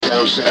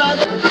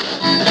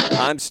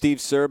I'm Steve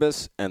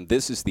Service, and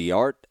this is The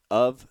Art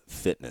of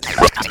Fitness.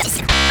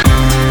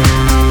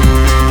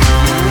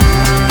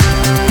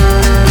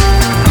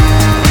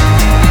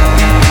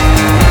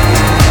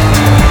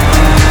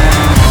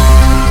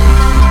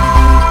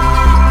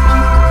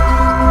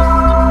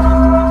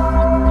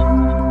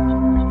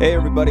 Hey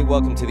everybody,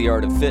 welcome to The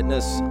Art of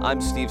Fitness.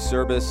 I'm Steve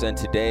Service, and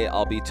today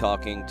I'll be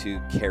talking to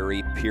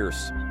Kari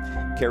Pearce.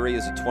 Kari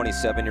is a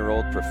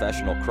 27-year-old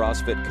professional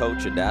CrossFit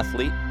coach and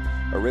athlete.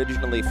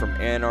 Originally from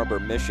Ann Arbor,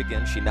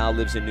 Michigan, she now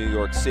lives in New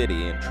York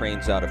City and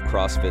trains out of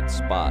CrossFit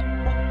Spot.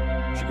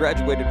 She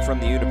graduated from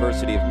the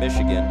University of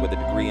Michigan with a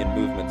degree in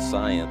movement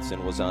science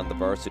and was on the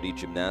varsity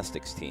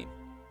gymnastics team.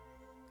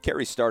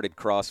 Kari started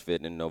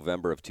CrossFit in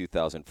November of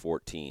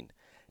 2014.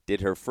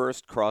 Did her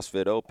first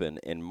CrossFit Open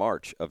in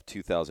March of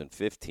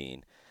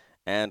 2015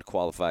 and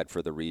qualified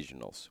for the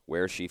regionals,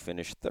 where she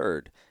finished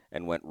third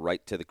and went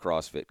right to the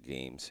CrossFit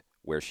Games,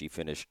 where she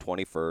finished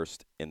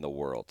 21st in the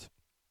world.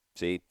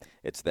 See,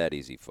 it's that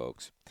easy,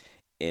 folks.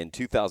 In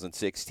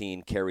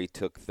 2016, Kari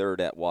took third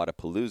at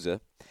Wodapalooza,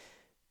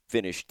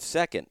 finished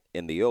second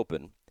in the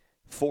Open,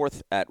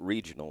 fourth at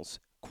regionals,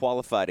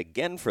 qualified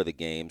again for the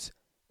Games,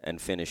 and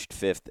finished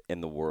fifth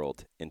in the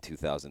world in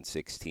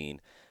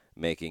 2016.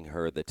 Making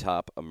her the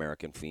top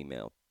American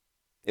female.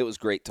 It was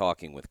great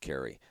talking with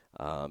Kari.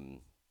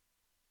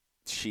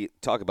 She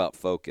talk about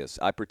focus.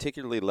 I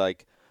particularly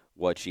like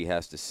what she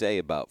has to say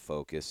about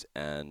focus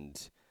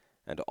and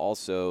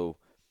also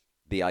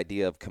the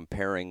idea of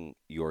comparing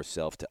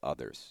yourself to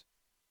others.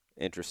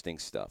 Interesting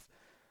stuff.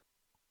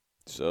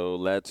 So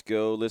let's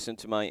go listen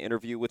to my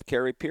interview with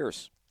Kari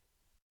Pearce.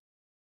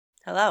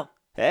 Hello.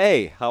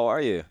 Hey, how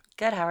are you?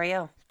 Good. How are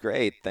you?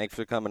 Great. Thanks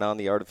for coming on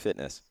The Art of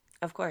Fitness.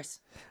 Of course.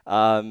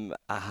 How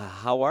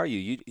are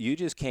you? You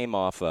just came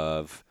off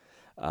of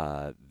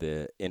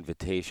the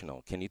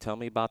Invitational. Can you tell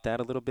me about that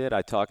a little bit?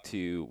 I talked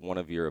to one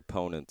of your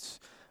opponents,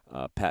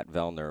 Pat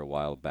Vellner, a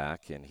while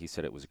back, and he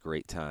said it was a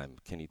great time.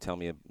 Can you tell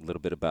me a little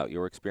bit about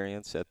your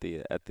experience at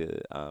the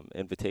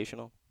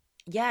Invitational?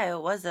 Yeah,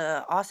 it was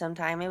an awesome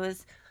time. It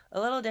was a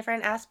little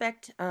different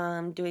aspect,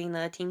 doing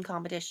the team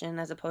competition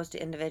as opposed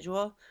to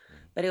individual,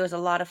 but it was a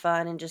lot of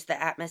fun, and just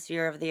the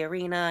atmosphere of the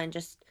arena and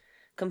just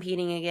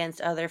competing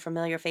against other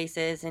familiar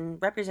faces and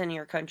representing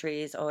your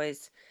country is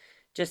always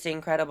just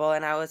incredible.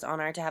 And I was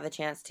honored to have the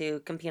chance to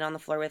compete on the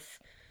floor with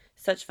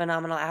such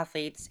phenomenal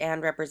athletes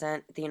and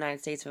represent the United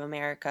States of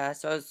America.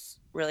 So I was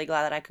really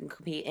glad that I could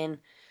compete in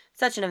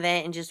such an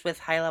event and just with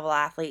high-level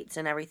athletes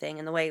and everything.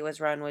 And the way it was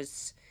run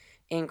was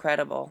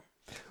incredible.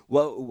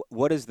 Well,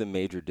 what is the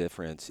major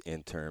difference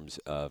in terms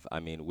of,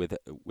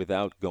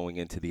 without going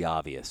into the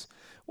obvious,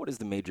 what is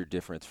the major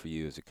difference for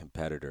you as a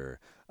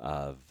competitor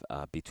of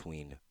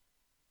between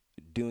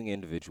doing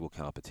individual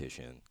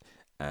competition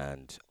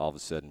and all of a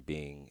sudden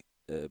being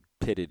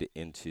pitted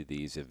into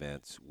these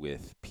events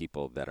with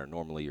people that are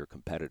normally your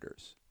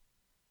competitors?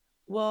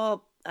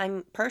 Well,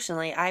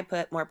 I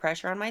put more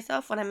pressure on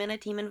myself when I'm in a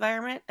team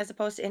environment as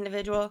opposed to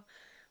individual.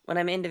 When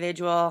I'm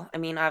individual,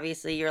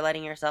 obviously you're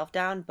letting yourself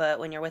down, but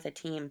when you're with a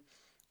team,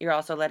 you're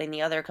also letting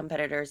the other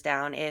competitors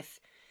down if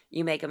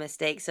you make a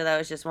mistake. So that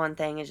was just one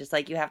thing. It's just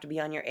like you have to be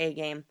on your A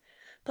game.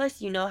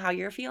 Plus, you know how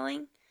you're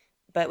feeling.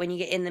 But when you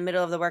get in the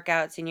middle of the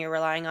workouts and you're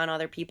relying on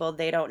other people,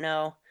 they don't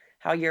know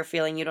how you're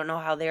feeling. You don't know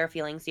how they're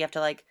feeling. So you have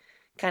to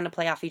kind of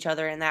play off each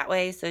other in that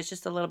way. So it's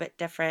just a little bit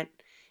different.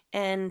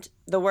 And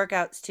the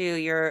workouts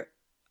too,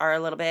 are a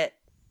little bit,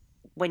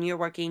 when you're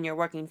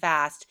working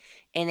fast,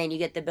 and then you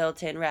get the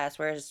built-in rest.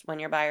 Whereas when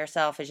you're by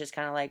yourself, it's just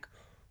kind of like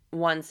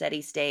one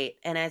steady state.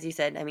 And as you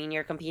said, you're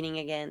you're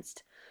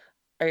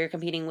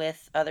competing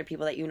with other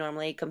people that you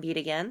normally compete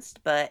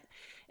against, but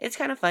it's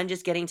kind of fun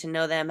just getting to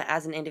know them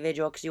as an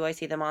individual because you always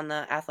see them on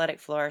the athletic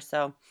floor.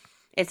 So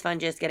it's fun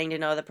just getting to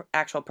know the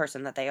actual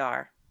person that they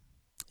are.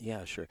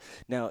 Yeah, sure.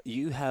 Now,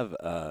 you have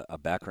a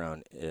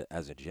background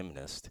as a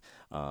gymnast,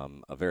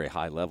 a very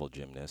high-level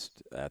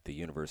gymnast at the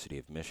University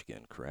of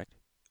Michigan, correct?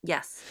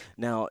 Yes.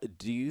 Now,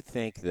 do you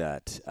think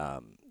that,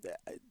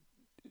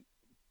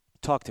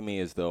 talk to me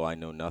as though I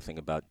know nothing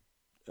about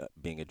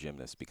being a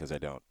gymnast because I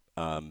don't,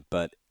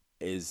 but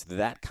is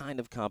that kind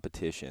of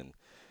competition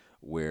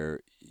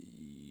where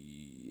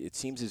it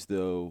seems as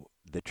though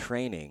the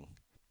training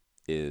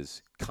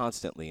is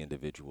constantly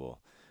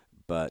individual,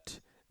 but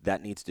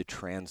that needs to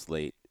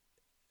translate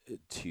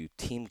to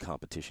team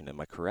competition. Am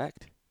I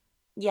correct?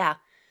 Yeah.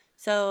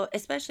 So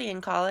especially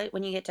in college,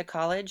 when you get to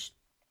college,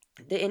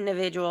 the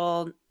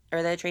individual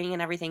or the training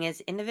and everything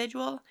is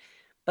individual,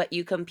 but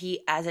you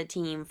compete as a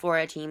team for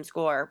a team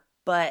score.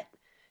 But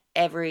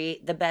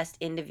the best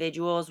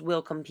individuals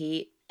will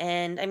compete.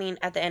 And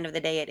at the end of the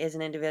day, it is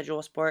an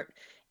individual sport.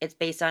 It's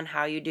based on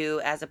how you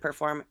do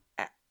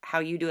how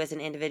you do as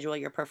an individual,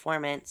 your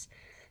performance.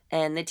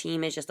 And the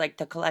team is just like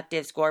the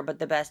collective score, but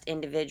the best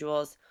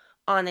individuals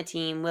on the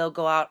team will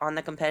go out on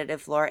the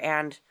competitive floor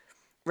and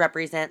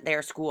represent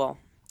their school.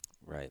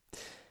 Right.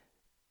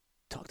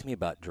 Talk to me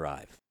about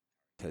drive,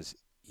 because,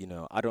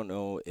 I don't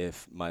know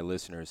if my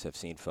listeners have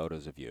seen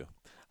photos of you.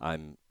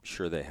 I'm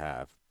sure they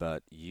have,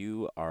 but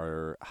you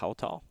are how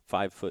tall?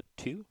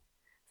 5'2"?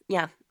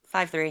 Yeah,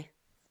 5'3".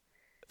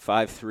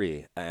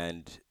 5'3",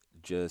 and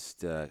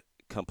just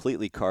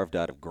completely carved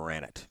out of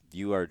granite.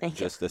 You are Thank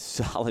you. just a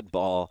solid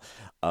ball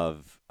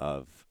of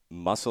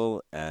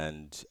muscle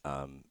and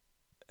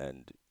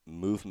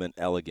movement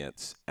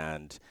elegance,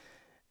 and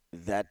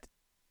that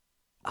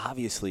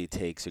obviously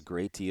takes a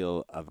great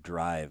deal of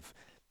drive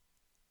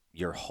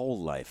your whole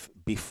life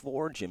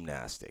before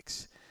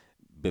gymnastics,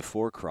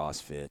 before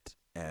CrossFit,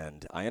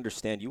 and I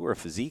understand you were a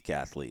physique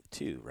athlete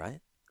too, right?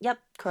 Yep,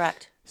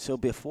 correct. So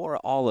before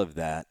all of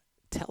that,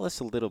 tell us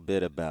a little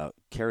bit about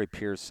Kari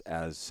Pearce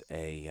as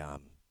a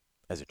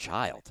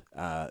child.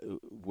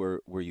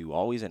 Were you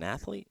always an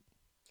athlete?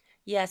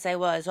 Yes, I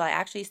was. Well, I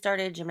actually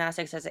started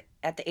gymnastics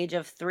at the age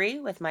of 3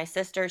 with my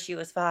sister. She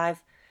was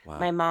 5.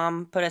 My Wow.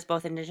 mom put us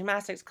both into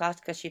gymnastics class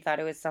because she thought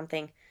it was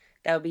something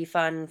that would be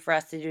fun for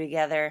us to do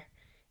together.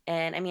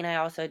 And I mean, I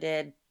also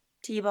did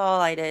t-ball.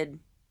 I did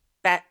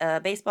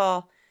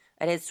baseball.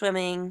 I did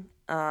swimming.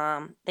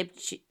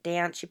 She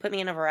dance. She put me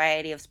in a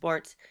variety of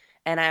sports,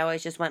 and I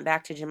always just went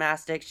back to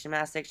gymnastics,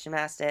 gymnastics,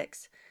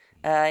 gymnastics.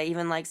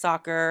 Even like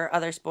soccer,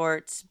 other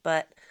sports,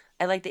 but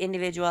I like the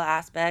individual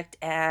aspect,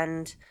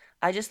 and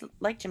I just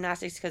like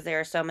gymnastics because there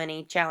are so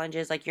many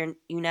challenges. Like you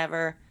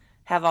never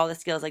have all the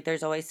skills. Like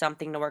there's always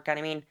something to work on.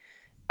 I mean,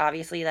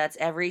 obviously that's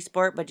every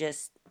sport, but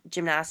just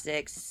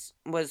gymnastics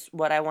was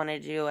what I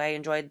wanted to do. I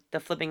enjoyed the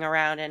flipping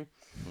around, and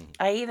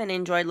I even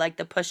enjoyed like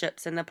the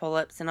push-ups and the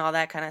pull-ups and all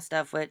that kind of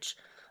stuff, which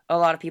a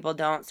lot of people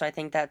don't. So I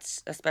think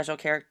that's a special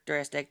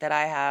characteristic that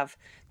I have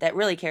that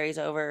really carries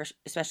over,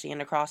 especially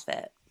into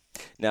CrossFit.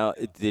 Now,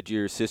 did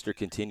your sister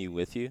continue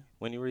with you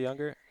when you were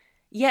younger?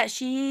 Yeah,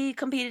 she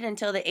competed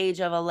until the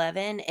age of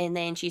 11, and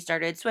then she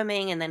started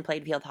swimming and then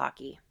played field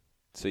hockey.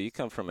 So you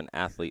come from an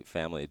athlete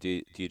family.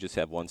 Do you just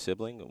have one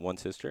sibling, one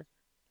sister?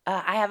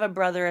 I have a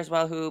brother as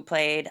well who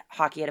played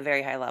hockey at a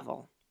very high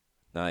level.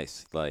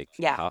 Nice. Like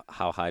Yeah.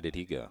 how high did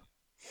he go?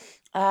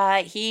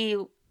 He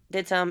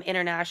did some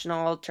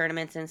international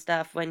tournaments and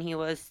stuff. When he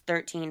was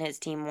 13, his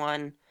team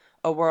won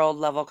a world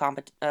level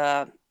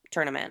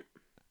tournament.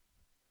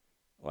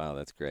 Wow,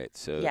 that's great.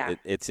 So Yeah.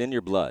 it's in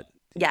your blood,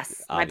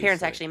 Yes. My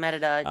parents obviously. actually met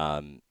at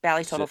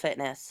Bally's So Total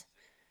Fitness.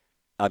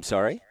 I'm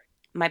sorry?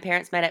 My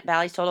parents met at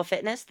Bally's Total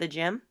Fitness, the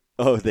gym.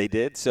 Oh, they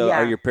did? So Yeah.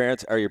 are your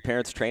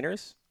parents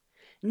trainers?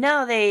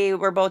 No, they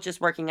were both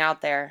just working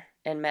out there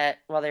and met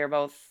while they were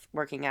both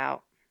working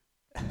out.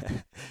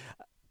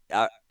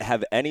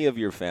 Have any of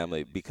your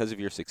family, because of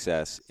your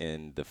success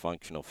in the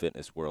functional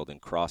fitness world, in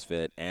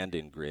CrossFit and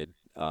in grid,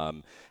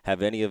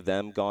 have any of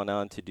them gone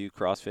on to do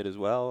CrossFit as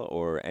well,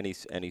 or any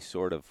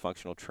sort of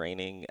functional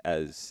training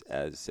as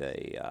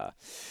a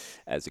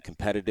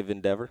competitive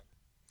endeavor?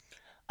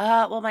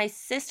 Well, my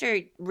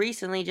sister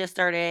recently just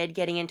started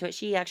getting into it.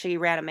 She actually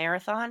ran a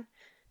marathon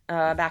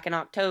Mhm. back in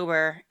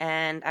October,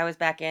 and I was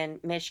back in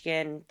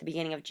Michigan at the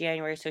beginning of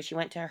January. So she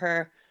went to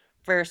her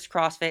first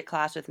CrossFit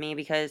class with me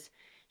because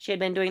she had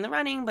been doing the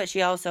running, but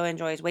she also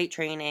enjoys weight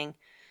training.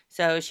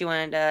 So she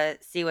wanted to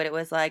see what it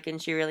was like,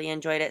 and she really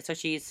enjoyed it. So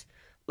she's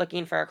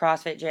looking for a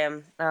CrossFit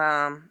gym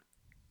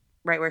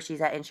right where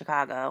she's at in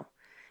Chicago.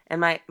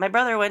 And my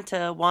brother went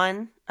to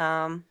one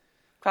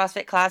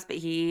CrossFit class, but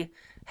he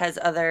has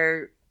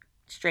other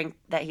strength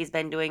that he's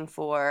been doing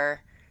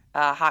for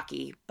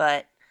hockey.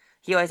 But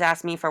he always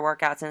asks me for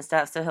workouts and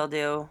stuff, so he'll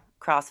do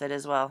CrossFit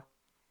as well.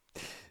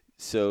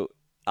 So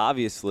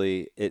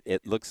obviously,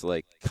 it looks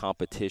like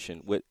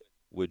competition.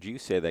 Would you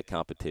say that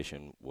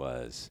competition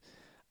was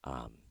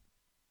um,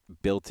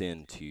 built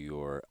into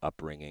your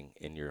upbringing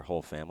in your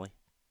whole family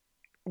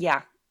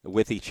Yeah,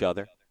 with each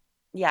other?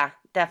 yeah,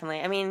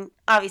 definitely. I mean,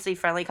 obviously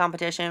friendly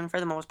competition for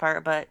the most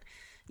part, but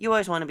you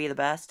always want to be the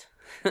best.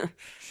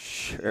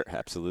 Sure,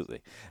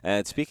 absolutely.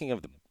 And speaking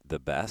of the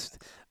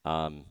best,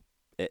 am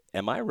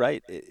I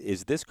right?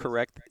 Is this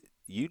correct?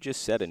 You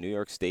just set a New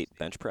York State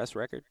bench press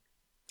record?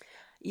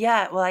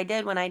 Yeah, well, I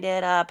did when I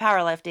did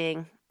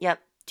powerlifting. Yep,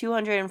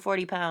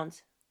 240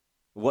 pounds.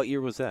 What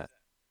year was that?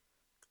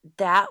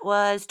 That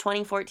was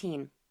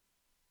 2014.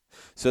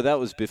 So that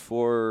was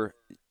before,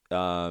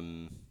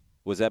 um,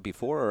 was that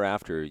before or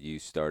after you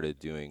started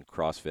doing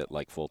CrossFit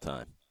like full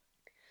time?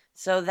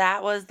 So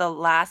that was the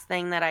last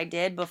thing that I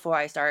did before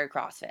I started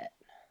CrossFit.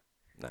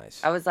 I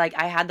Nice. was like,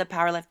 I had the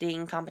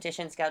powerlifting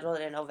competition scheduled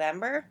in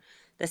November,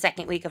 the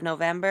second week of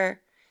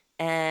November,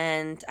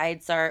 and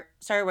I'd started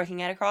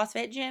working at a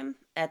CrossFit gym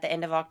at the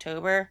end of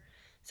October.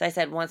 So I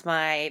said once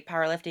my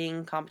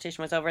powerlifting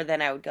competition was over,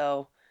 then I would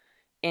go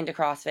into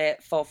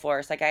CrossFit full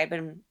force. Like I had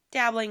been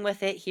dabbling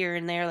with it here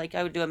and there. Like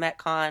I would do a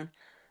Metcon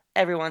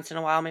every once in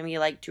a while, maybe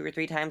like 2 or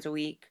 3 times a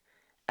week.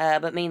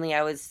 But mainly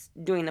I was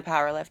doing the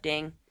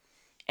powerlifting.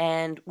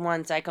 And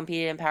once I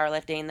competed in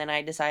powerlifting, then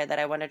I decided that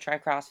I wanted to try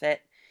CrossFit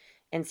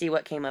and see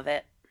what came of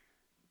it.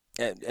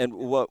 And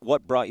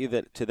what brought you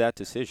to that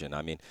decision?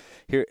 I mean,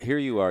 here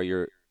you are.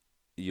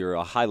 You're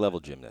a high level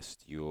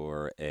gymnast.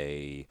 You're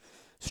a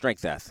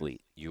strength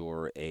athlete.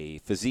 You're a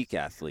physique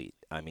athlete.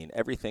 I mean,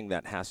 everything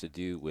that has to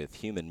do with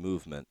human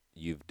movement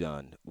you've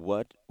done,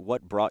 what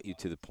brought you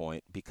to the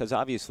point? Because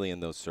obviously in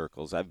those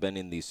circles, I've been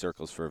in these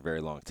circles for a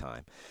very long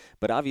time,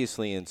 but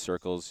obviously in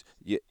circles,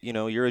 you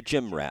know, you're a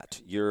gym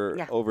rat. You're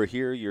Yeah. over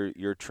here,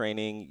 you're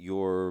training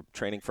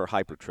for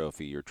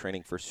hypertrophy, you're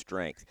training for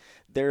strength.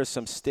 There's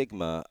some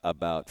stigma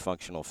about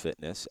functional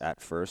fitness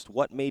at first.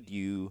 What made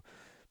you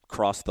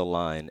cross the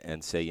line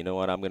and say, you know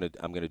what, I'm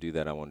gonna do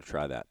that. I want to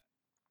try that.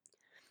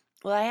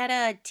 Well, I had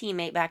a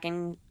teammate back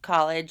in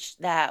college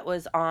that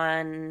was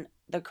on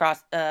the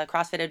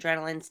CrossFit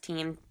Adrenaline's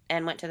team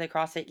and went to the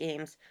CrossFit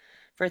Games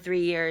for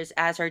 3 years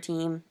as her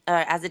team,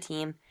 as a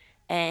team,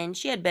 and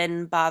she had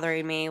been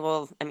bothering me.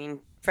 Well, I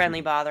mean,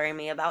 friendly bothering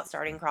me about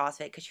starting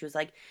CrossFit because she was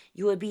like,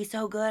 "You would be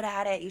so good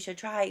at it. You should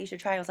try it. You should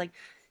try it." I was like,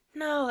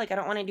 "No, like I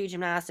don't want to do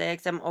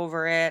gymnastics. I'm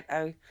over it.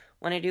 I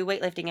want to do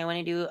weightlifting. I want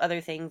to do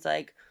other things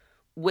like."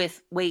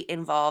 With weight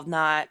involved,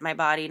 not my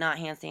body, not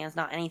handstands,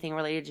 not anything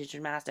related to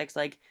gymnastics.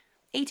 Like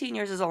 18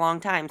 years is a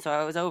long time, so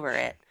I was over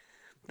it.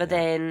 But Yeah.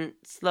 then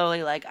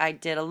slowly, like, I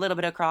did a little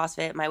bit of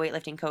CrossFit. My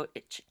weightlifting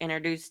coach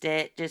introduced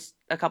it just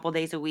a couple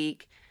days a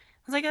week. I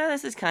was like, oh,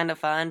 this is kind of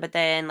fun. But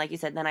then, like you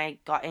said, then I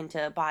got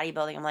into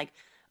bodybuilding. I'm like,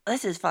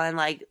 this is fun.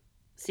 Like,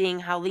 seeing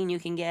how lean you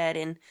can get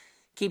and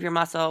keep your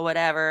muscle,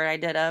 whatever. I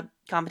did a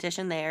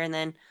competition there, and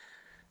then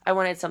I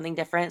wanted something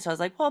different. So I was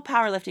like, well,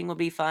 powerlifting will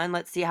be fun.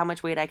 Let's see how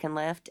much weight I can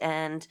lift.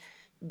 And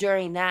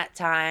during that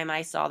time,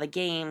 I saw the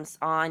games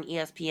on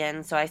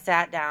ESPN. So I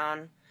sat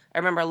down. I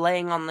remember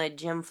laying on the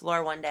gym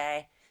floor one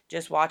day,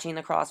 just watching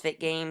the CrossFit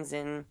games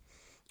and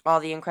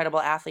all the incredible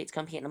athletes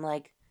compete. And I'm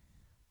like,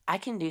 I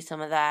can do some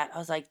of that. I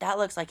was like, that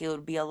looks like it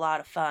would be a lot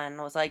of fun.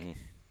 I was like, Mm,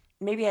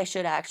 maybe I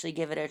should actually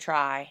give it a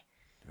try.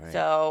 right.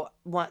 So,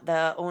 what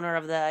the owner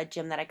of the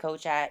gym that I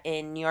coach at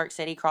in New York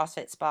City,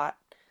 CrossFit Spot,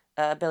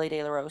 Billy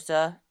De La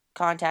Rosa,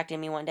 contacted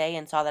me one day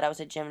and saw that I was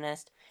a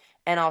gymnast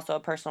and also a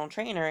personal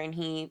trainer, and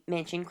he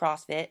mentioned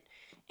CrossFit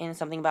and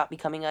something about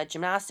becoming a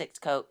gymnastics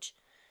coach.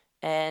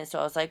 And so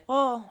I was like,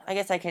 well, I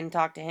guess I can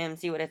talk to him,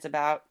 see what it's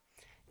about.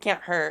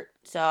 Can't hurt.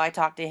 So I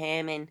talked to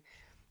him, and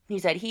he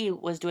said he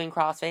was doing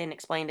CrossFit and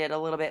explained it a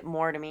little bit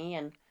more to me,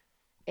 and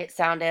it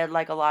sounded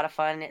like a lot of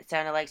fun. It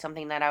sounded like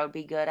something that I would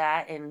be good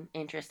at and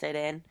interested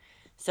in.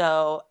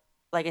 So,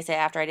 like I said,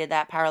 after I did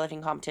that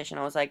powerlifting competition,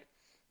 I was like,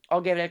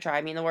 I'll give it a try.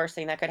 I mean, the worst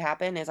thing that could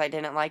happen is I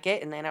didn't like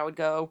it, and then I would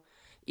go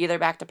either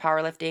back to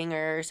powerlifting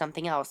or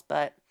something else.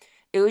 But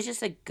it was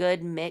just a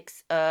good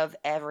mix of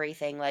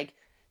everything. Like,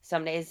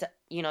 some days,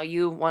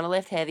 you want to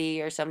lift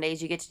heavy, or some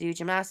days you get to do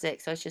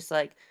gymnastics. So it's just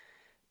like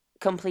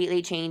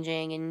completely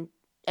changing. And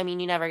I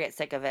mean, you never get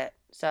sick of it.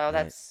 So Right.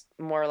 that's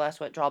more or less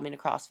what drew me to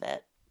CrossFit.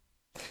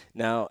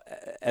 Now,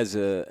 as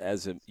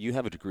a you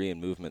have a degree in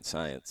movement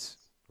science,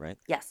 right?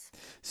 Yes.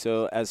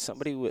 So, as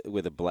somebody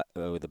with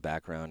a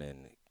background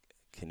in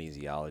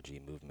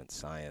kinesiology, movement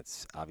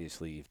science,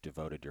 obviously you've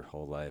devoted your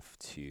whole life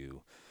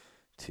to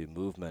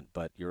movement,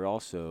 but you're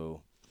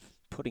also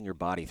putting your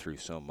body through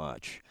so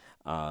much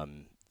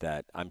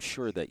that I'm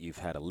sure that you've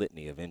had a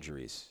litany of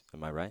injuries.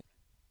 Am I right?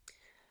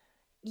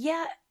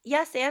 Yeah,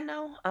 yes and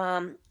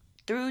no.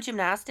 Through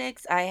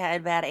gymnastics, I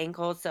had bad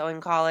ankles. So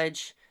in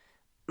college,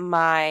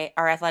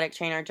 our athletic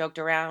trainer joked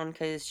around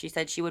because she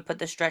said she would put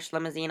the stretch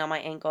limousine on my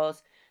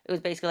ankles. It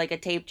was basically like a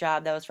tape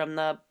job that was from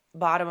the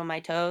bottom of my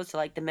toes to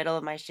like the middle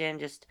of my shin,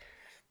 just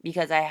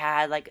because I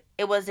had like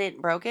it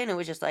wasn't broken. It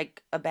was just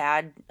like a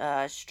bad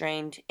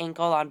strained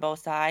ankle on both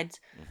sides,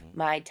 Hmm.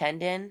 my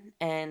tendon,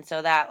 and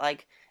so that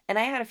like, and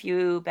I had a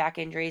few back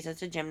injuries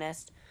as a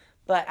gymnast,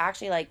 but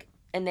actually like,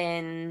 and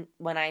then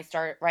when I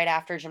start right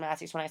after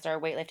gymnastics, when I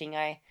started weightlifting,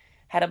 I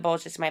had a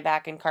bulge to my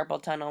back and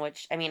carpal tunnel,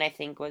 which I mean I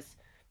think was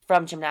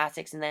from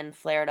gymnastics, and then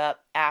flared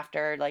up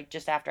after like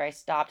just after I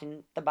stopped,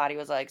 and the body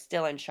was like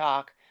still in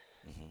shock.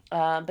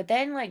 Hmm. But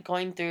then like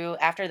going through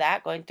after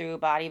that, going through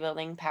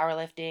bodybuilding,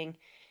 powerlifting,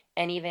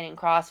 and even in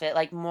CrossFit,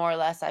 like more or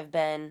less I've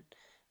been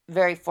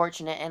very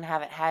fortunate and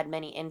haven't had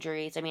many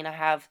injuries. I mean, I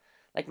have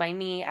like my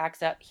knee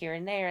acts up here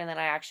and there, and then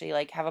I actually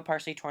like have a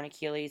partially torn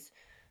Achilles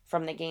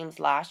from the games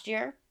last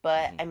year.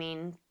 But Hmm. I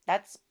mean,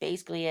 that's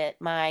basically it.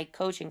 My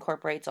coach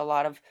incorporates a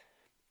lot of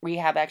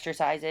rehab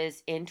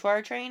exercises into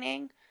our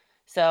training.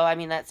 So, I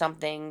mean, that's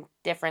something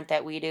different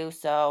that we do.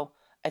 So,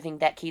 I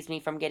think that keeps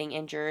me from getting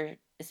injured,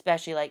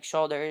 especially like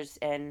shoulders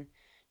and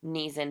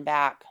knees and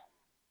back.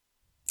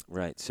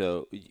 Right.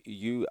 So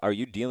you are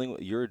you dealing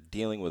you're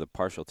dealing with a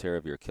partial tear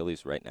of your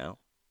Achilles right now?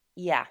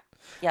 Yeah.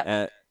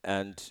 Yep.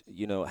 And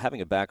you know,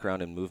 having a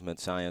background in movement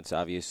science,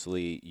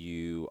 obviously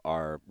you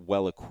are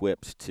well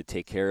equipped to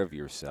take care of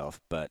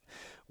yourself. But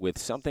with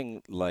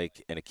something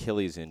like an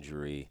Achilles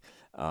injury,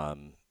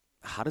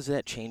 how does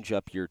that change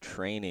up your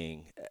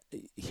training?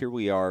 Here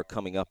we are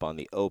coming up on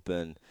the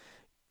Open.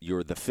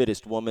 You're the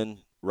fittest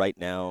woman right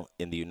now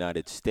in the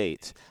United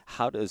States.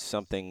 How does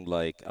something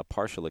like a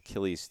partial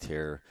Achilles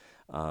tear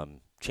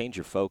change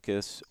your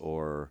focus,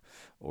 or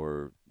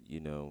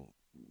you know,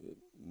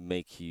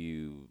 make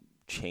you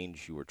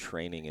change your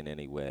training in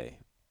any way?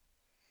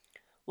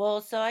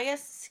 Well, so I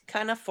guess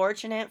kind of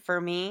fortunate for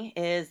me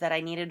is that I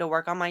needed to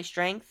work on my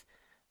strength,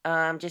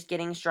 just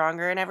getting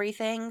stronger and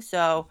everything.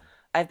 So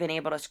I've been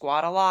able to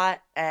squat a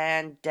lot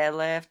and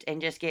deadlift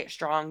and just get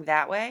strong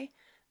that way.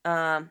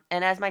 And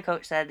as my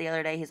coach said the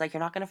other day, he's like, you're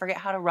not going to forget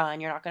how to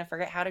run. You're not going to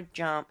forget how to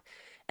jump.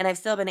 And I've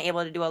still been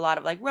able to do a lot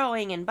of like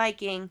rowing and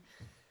biking.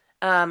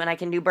 And I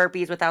can do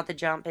burpees without the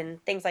jump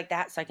and things like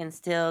that. So I can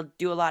still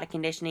do a lot of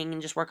conditioning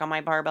and just work on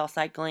my barbell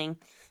cycling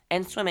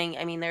and swimming.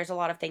 I mean, there's a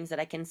lot of things that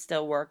I can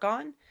still work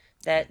on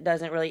that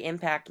doesn't really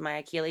impact my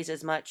Achilles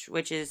as much,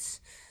 which is,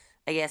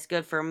 I guess,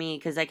 good for me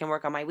because I can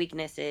work on my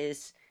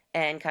weaknesses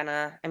and kind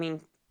of, I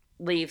mean,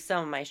 leave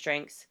some of my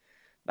strengths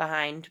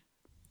behind.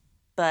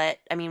 But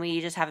I mean,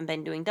 we just haven't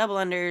been doing double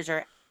unders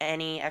or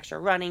any extra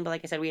running. But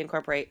like I said, we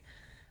incorporate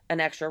an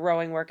extra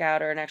rowing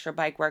workout or an extra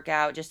bike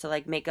workout just to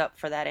like make up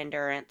for that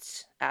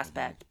endurance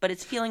aspect. But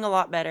it's feeling a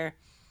lot better.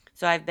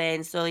 So I've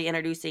been slowly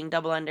introducing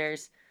double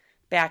unders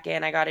back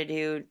in. I got to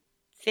do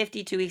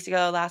 50 2 weeks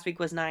ago. Last week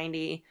was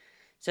 90.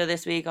 So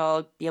this week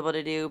I'll be able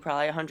to do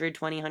probably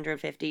 120,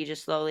 150,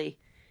 just slowly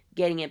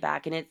getting it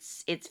back. And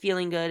it's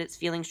feeling good. It's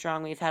feeling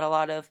strong.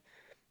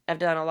 I've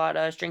done a lot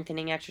of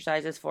strengthening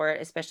exercises for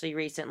it, especially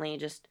recently,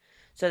 just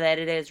so that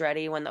it is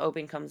ready when the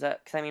open comes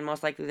up. Because I mean,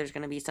 most likely there's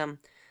going to be some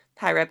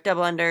high rep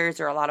double unders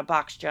or a lot of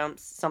box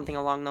jumps, something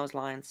along those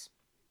lines.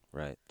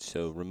 Right.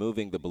 So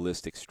removing the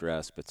ballistic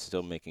stress, but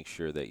still making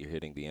sure that you're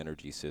hitting the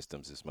energy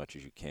systems as much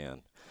as you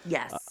can.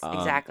 Yes, Um,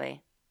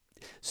 exactly.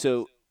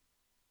 so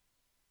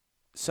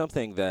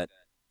something that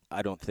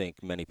I don't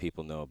think many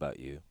people know about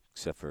you,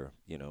 except for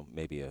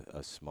maybe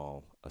a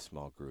small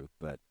group,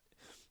 but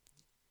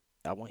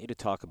I want you to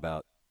talk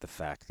about the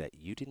fact that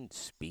you didn't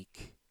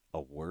speak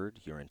a word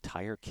your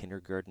entire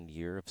kindergarten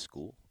year of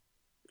school.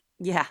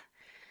 Yeah.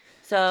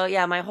 So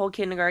yeah, my whole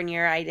kindergarten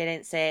year, I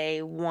didn't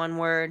say one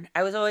word.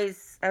 I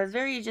was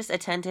very just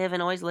attentive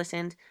and always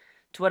listened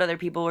to what other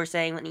people were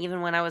saying. And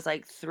even when I was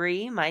like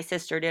 3, my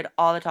sister did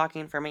all the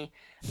talking for me.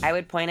 I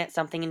would point at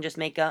something and just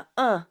make a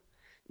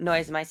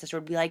noise. My sister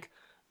would be like,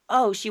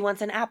 "Oh, she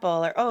wants an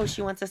apple," or "Oh,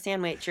 she wants a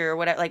sandwich," or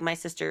whatever. Like my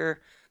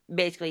sister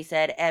basically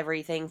said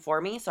everything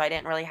for me, so I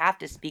didn't really have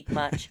to speak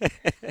much.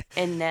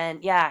 And then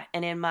yeah,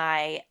 and in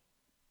my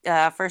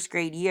first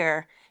grade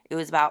year, it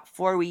was about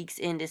 4 weeks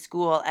into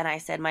school, and I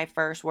said my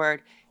first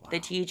word. The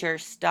Wow. teacher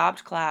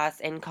stopped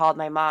class and called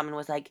my mom and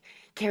was like,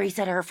 Carrie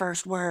said her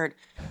first word.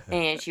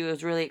 And she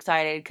was really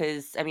excited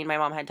because, I mean, my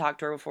mom had talked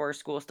to her before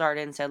school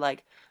started and said,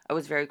 like, I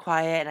was very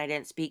quiet and I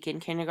didn't speak in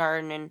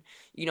kindergarten. And,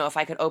 if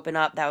I could open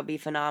up, that would be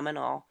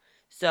phenomenal.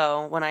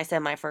 So when I said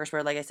my first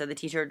word, like I said, the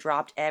teacher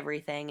dropped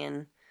everything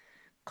and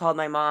called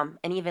my mom.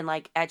 And even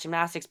like at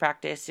gymnastics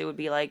practice, it would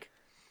be like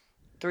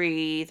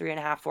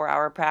 3.5, 4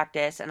 hour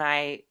practice, and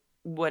I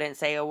wouldn't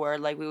say a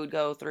word. Like we would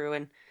go through,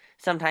 and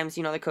sometimes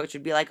the coach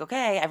would be like,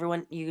 "Okay,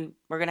 everyone,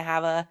 we're gonna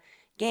have a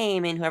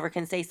game, and whoever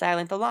can stay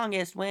silent the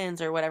longest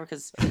wins," or whatever.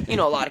 Because a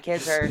lot of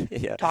kids are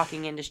Yeah.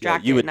 talking and Yeah,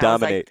 you distracted, would and I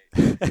was like,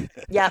 dominate.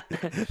 "Yep."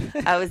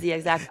 I was the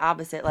exact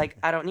opposite. Like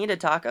I don't need to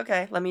talk.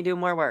 Okay, let me do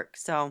more work.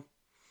 So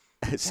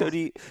So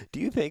yeah. do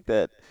you think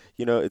that,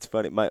 it's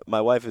funny,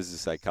 my wife is a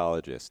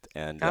psychologist,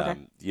 and Okay.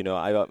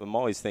 I'm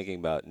always thinking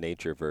about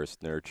nature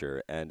versus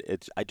nurture, and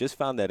I just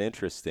found that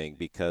interesting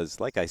because,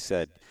 like I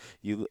said,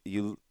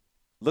 you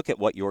look at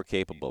what you're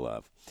capable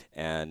of,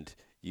 and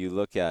you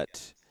look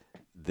at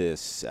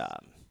this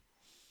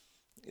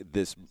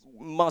this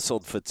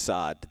muscled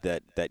facade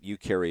that you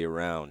carry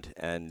around,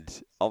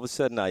 and all of a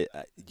sudden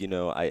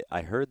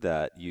I heard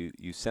that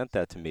you sent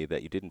that to me,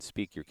 that you didn't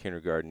speak your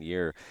kindergarten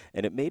year,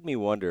 and it made me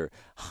wonder,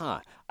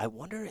 I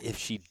wonder if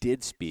she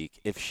did speak,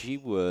 if she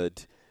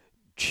would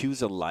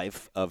choose a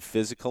life of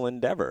physical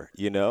endeavor,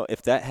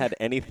 if that had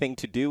anything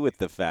to do with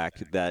the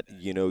fact that,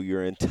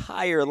 your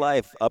entire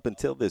life up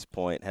until this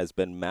point has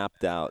been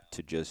mapped out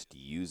to just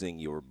using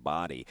your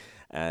body.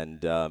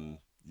 And,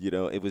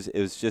 it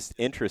was just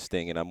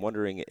interesting. And I'm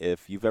wondering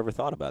if you've ever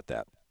thought about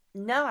that.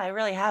 No, I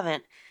really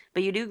haven't.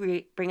 But you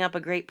do bring up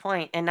a great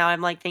point, and now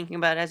I'm like thinking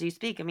about it as you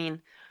speak. I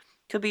mean,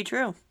 could be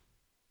true.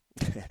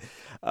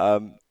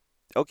 um,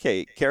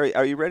 okay, Carrie,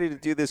 are you ready to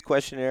do this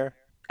questionnaire?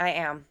 I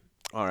am.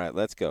 All right,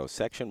 let's go.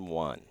 Section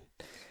one.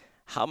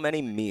 How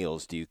many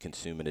meals do you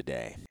consume in a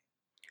day?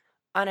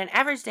 On an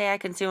average day, I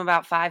consume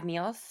about 5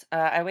 meals.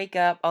 I wake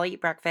up, I'll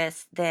eat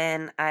breakfast,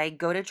 then I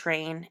go to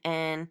train,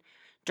 and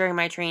during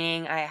my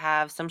training, I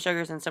have some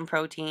sugars and some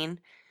protein.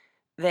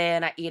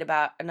 Then I eat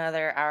about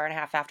another hour and a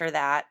half after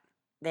that.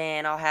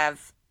 Then I'll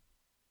have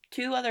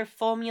two other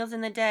full meals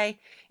in the day,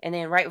 and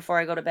then right before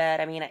I go to bed,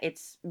 I mean,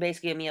 it's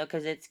basically a meal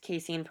because it's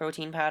casein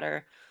protein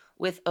powder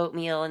with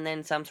oatmeal and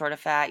then some sort of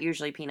fat,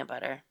 usually peanut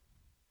butter.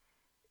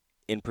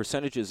 In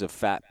percentages of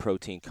fat,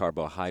 protein,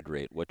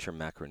 carbohydrate, what's your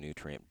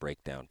macronutrient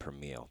breakdown per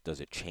meal? Does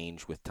it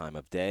change with time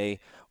of day,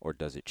 or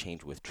does it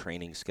change with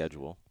training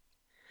schedule?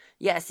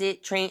 Yes,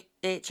 it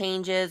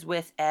changes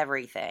with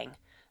everything.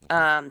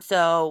 Okay.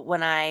 So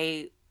when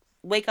I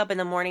wake up in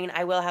the morning,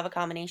 I will have a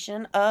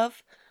combination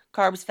of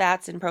carbs,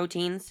 fats, and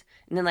proteins.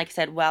 And then, like I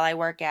said, while I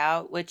work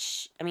out,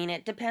 which I mean,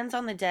 it depends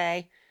on the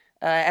day.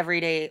 Every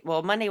day,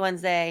 well, Monday,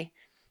 Wednesday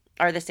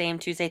are the same.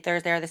 Tuesday,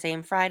 Thursday are the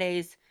same.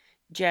 Fridays,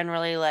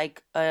 generally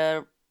like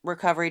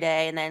recovery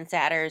day, and then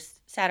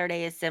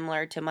Saturday is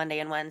similar to Monday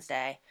and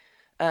Wednesday.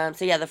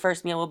 So yeah, the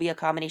first meal will be a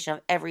combination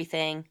of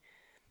everything,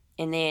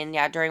 and then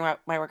yeah, during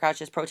my workouts,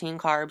 just protein and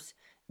carbs.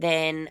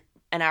 Then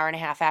an hour and a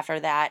half after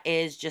that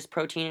is just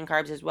protein and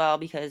carbs as well,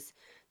 because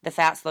the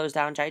fat slows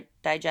down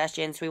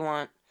digestion. So we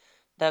want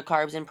the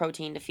carbs and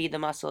protein to feed the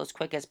muscle as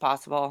quick as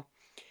possible.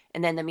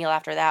 And then the meal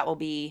after that will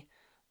be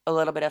a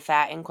little bit of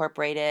fat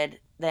incorporated.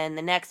 Then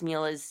the next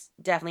meal is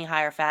definitely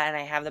higher fat, and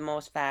I have the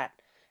most fat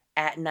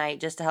at night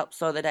just to help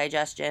slow the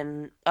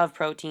digestion of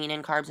protein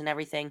and carbs and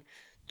everything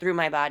through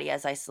my body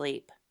as I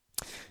sleep.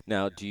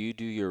 Now, do you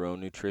do your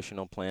own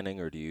nutritional planning,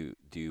 or do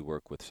you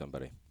work with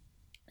somebody?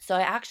 So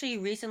I actually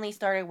recently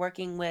started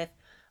working with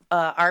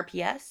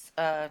RPS,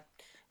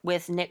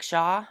 with Nick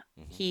Shaw.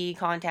 Hmm. He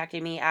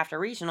contacted me after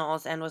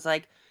regionals and was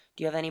like,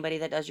 "Do you have anybody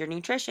that does your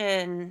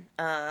nutrition?"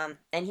 And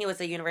he was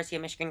a University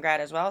of Michigan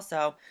grad as well,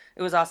 so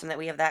it was awesome that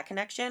we have that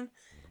connection.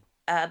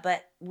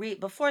 But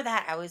before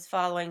that, I was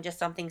following just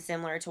something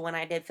similar to when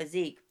I did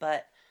physique.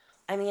 But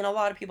I mean, a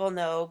lot of people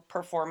know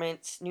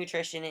performance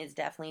nutrition is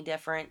definitely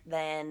different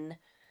than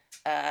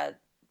uh,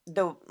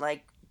 the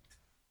like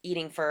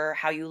eating for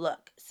how you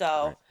look.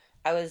 So Right.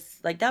 I was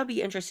like, that would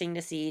be interesting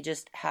to see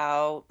just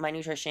how my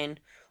nutrition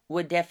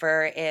would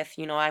differ if,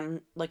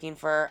 I'm looking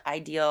for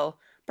ideal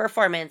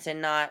performance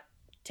and not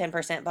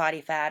 10%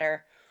 body fat,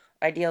 or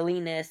ideal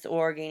leanness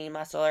or gaining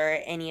muscle or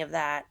any of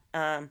that.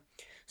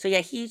 So yeah,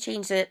 he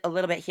changed it a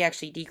little bit. He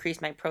actually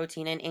decreased my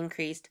protein and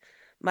increased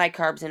my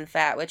carbs and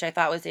fat, which I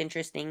thought was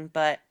interesting.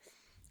 But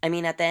I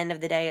mean, at the end of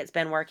the day, it's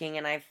been working,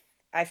 and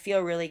I feel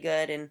really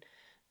good. And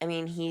I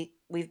mean,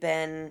 we've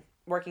been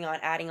working on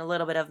adding a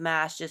little bit of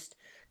mass, just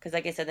because,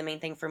 like I said, the main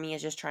thing for me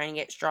is just trying to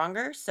get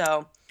stronger.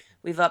 So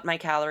we've upped my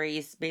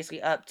calories,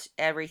 basically upped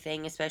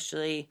everything,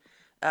 especially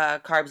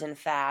carbs and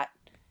fat,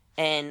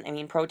 and I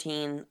mean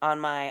protein on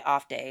my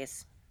off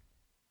days.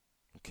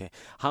 Okay.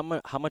 How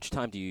much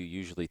time do you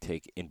usually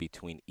take in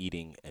between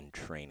eating and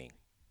training?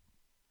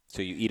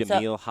 So you eat a So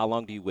meal. How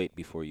long do you wait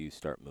before you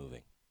start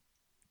moving?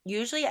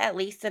 usually at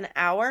least an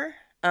hour.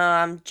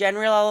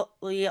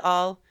 Generally,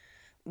 I'll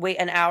wait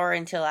an hour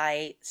until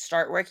I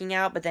start working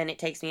out, but then it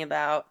takes me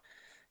about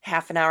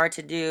half an hour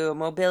to do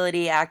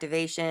mobility,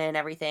 activation,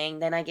 everything.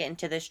 Then I get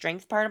into the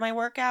strength part of my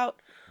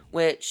workout, Hmm.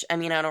 which I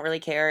mean, I don't really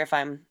care if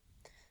I'm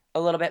a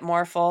little bit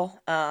more full,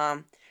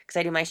 because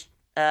I do my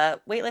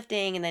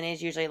weightlifting, and then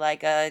it's usually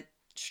like a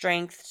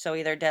strength, so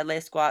either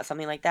deadlift, squat,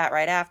 something like that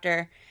right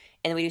after,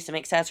 and then we do some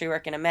accessory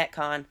work in a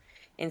metcon.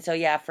 And so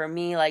yeah, for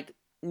me, like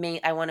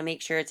I want to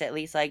make sure it's at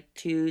least like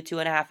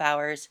 2.5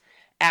 hours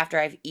after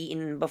I've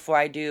eaten before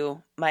I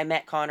do my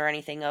metcon or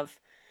anything of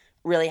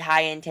really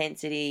high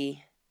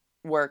intensity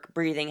work,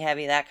 breathing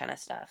heavy, that kind of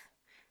stuff.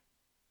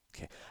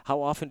 Okay.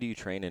 How often do you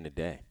train in a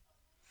day?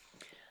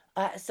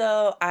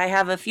 So I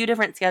have a few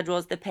different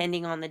schedules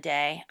depending on the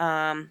day.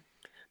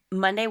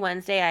 Monday,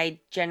 Wednesday,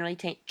 I generally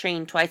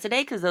train twice a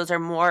day because those are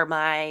more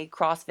my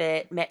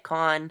CrossFit,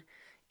 Metcon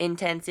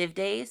intensive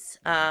days.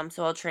 Hmm.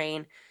 So I'll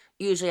train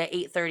usually at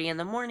 8:30 in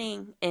the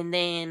morning, and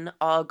then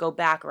I'll go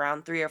back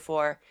around 3 or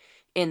 4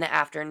 in the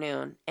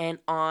afternoon. And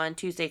on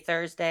Tuesday,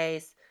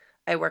 Thursdays,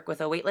 I work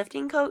with a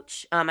weightlifting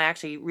coach. I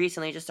actually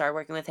recently just started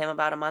working with him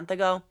about a month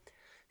ago.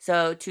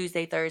 So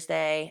Tuesday,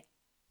 Thursday,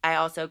 I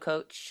also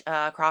coach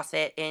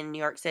CrossFit in New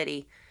York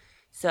City.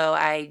 So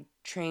I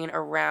train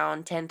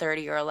around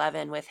 10:30 or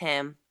 11 with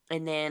him,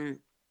 and then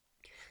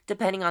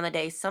depending on the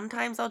day,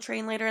 sometimes I'll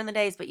train later in the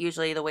days, but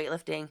usually the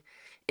weightlifting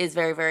is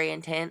very very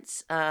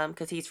intense,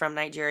 because he's from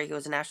Nigeria. He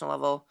was a national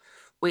level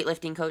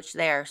weightlifting coach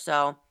there.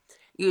 So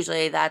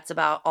usually that's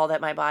about all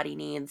that my body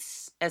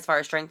needs as far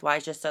as strength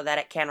wise, just so that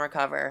it can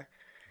recover.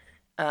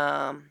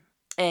 um,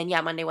 and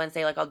yeah, Monday,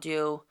 Wednesday, like I'll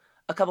do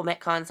a couple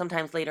metcons.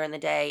 Sometimes later in the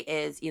day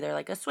is either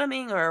like a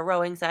swimming or a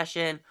rowing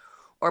session,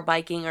 or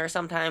biking, or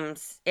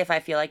sometimes if I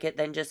feel like it,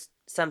 then just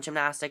some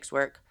gymnastics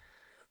work.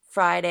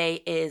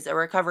 Friday is a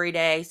recovery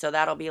day, so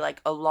that'll be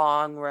like a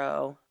long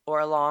row or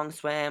a long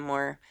swim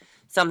or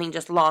something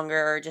just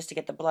longer, just to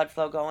get the blood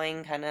flow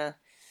going, kind of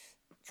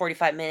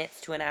 45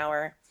 minutes to an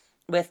hour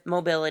with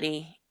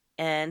mobility,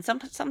 and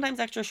sometimes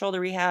extra shoulder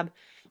rehab,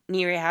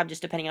 knee rehab,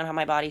 just depending on how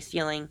my body's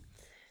feeling.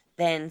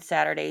 Then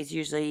Saturday's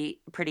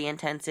usually pretty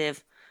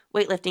intensive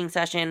weightlifting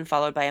session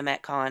followed by a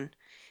metcon.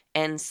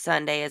 And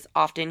Sunday is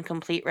often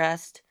complete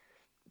rest,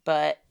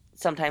 but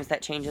sometimes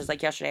that changes.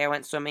 Like yesterday, I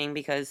went swimming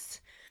because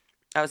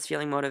I was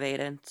feeling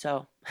motivated.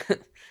 So,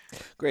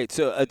 Great.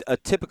 So a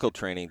typical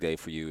training day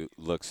for you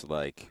looks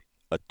like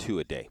a two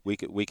a day. We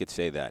could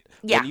say that.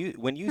 When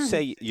yeah. you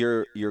say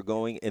you're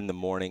going in the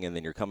morning and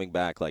then you're coming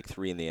back like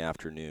 3 in the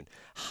afternoon,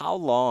 how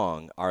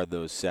long are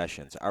those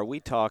sessions? Are we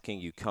talking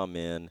you come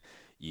in,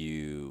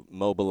 you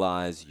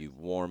mobilize, you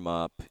warm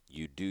up,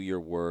 you do your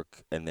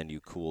work, and then you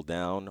cool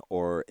down,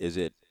 or is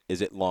it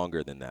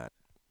longer than that?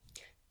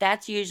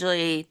 That's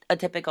usually a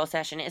typical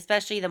session,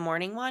 especially the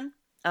morning one.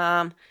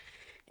 Um,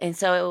 and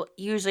so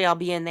usually I'll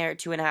be in there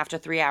 2.5 to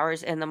 3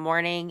 hours in the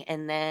morning,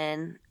 and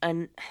then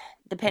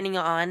depending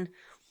on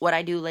what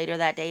I do later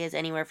that day is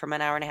anywhere from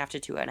an hour and a half to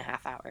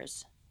 2.5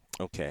 hours.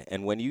 Okay.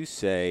 And when you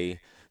say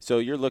So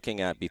you're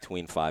looking at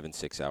between 5 and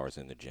 6 hours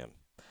in the gym,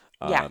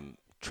 Yeah.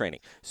 training.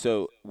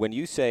 So when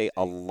you say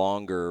a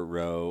longer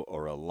row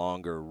or a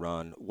longer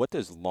run, what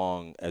does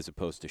long as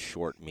opposed to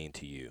short mean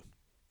to you?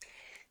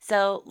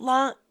 So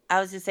long, I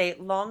was to say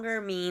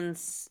longer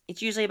means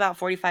it's usually about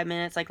 45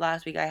 minutes. Like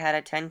last week, I had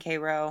a 10K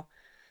row.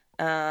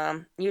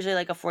 Usually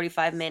like a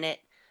 45-minute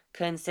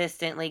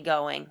consistently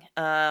going.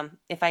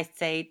 If I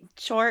say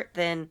short,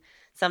 then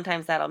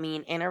sometimes that'll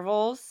mean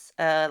intervals,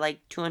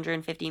 like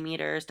 250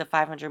 meters to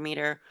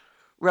 500-meter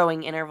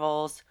rowing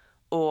intervals,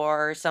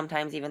 or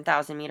sometimes even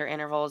 1,000-meter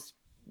intervals,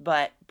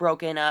 but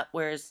broken up,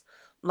 whereas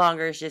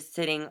longer is just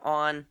sitting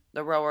on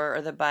the rower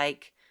or the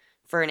bike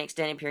for an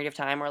extended period of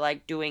time, or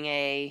like doing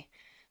a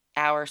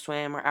hour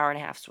swim or hour and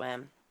a half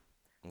swim.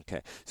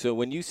 Okay. So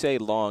when you say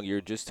long, you're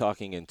just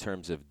talking in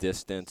terms of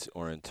distance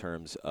or in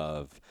terms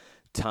of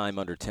time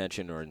under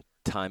tension or in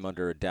time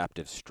under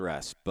adaptive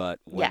stress. But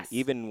when Yes.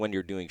 even when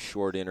you're doing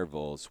short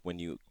intervals, when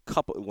you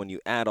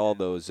add all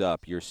those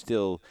up, you're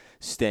still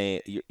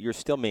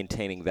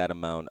maintaining that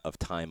amount of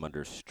time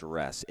under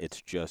stress.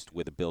 It's just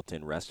with a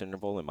built-in rest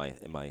interval. Am I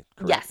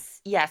correct?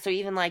 Yes. Yeah. So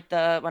even like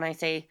when I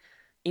say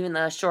even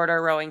the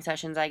shorter rowing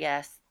sessions, I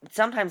guess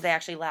sometimes they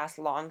actually last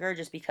longer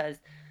just because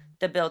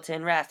the built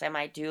in rest. I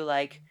might do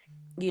like,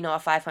 a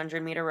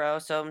 500-meter row.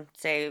 So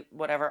say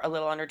whatever, a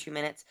little under 2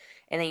 minutes.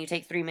 And then you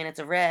take 3 minutes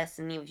of rest.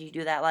 And you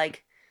do that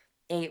like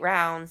 8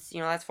 rounds,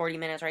 that's 40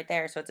 minutes right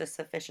there. So it's a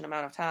sufficient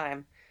amount of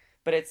time.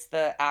 But it's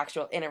the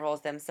actual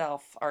intervals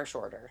themselves are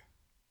shorter.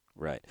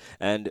 Right.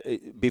 And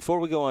before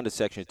we go on to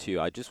section two,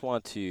 I just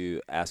want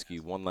to ask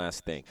you one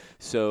last thing.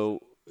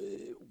 So,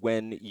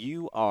 when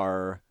you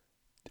are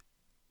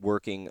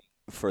working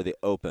for the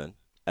Open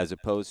as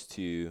opposed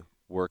to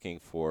working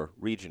for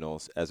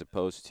regionals, as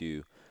opposed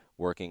to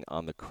working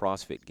on the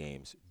CrossFit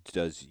Games,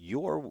 does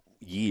your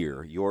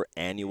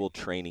annual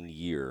training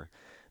year,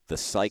 the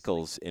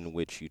cycles in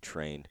which you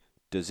train,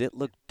 does it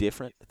look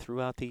different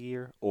throughout the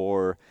year,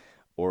 or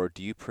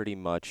do you pretty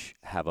much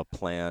have a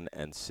plan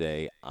and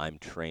say, I'm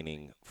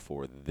training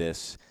for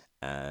this,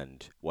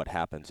 and what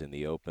happens in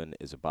the Open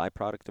is a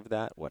byproduct of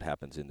that? What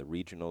happens in the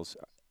regionals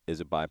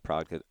is a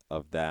byproduct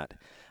of that?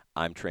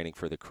 I'm training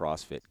for the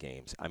CrossFit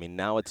Games. I mean,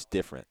 now it's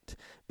different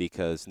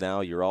because now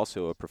you're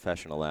also a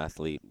professional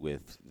athlete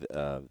with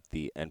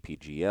the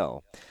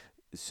NPGL.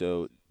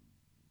 So,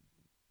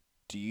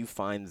 do you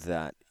find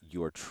that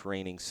your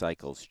training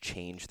cycles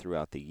change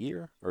throughout the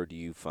year, or do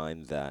you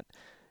find that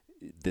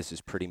this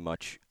is pretty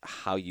much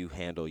how you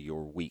handle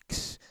your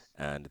weeks,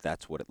 and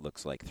that's what it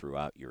looks like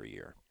throughout your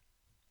year?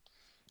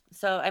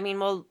 So, I mean,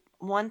 well,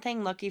 one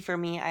thing lucky for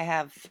me, I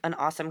have an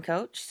awesome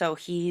coach. So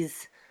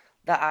he's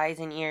the eyes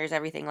and ears,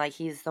 everything. Like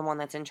he's the one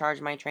that's in charge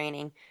of my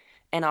training.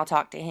 And I'll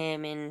talk to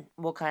him and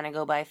we'll kind of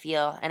go by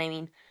feel. And I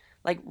mean,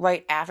 like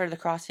right after the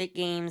CrossFit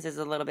Games is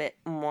a little bit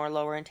more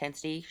lower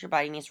intensity. Your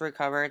body needs to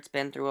recover. It's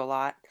been through a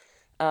lot.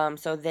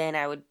 So then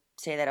I would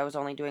say that I was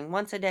only doing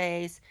once a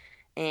days.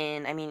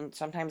 And I mean,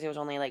 sometimes it was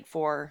only like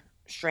 4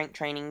 strength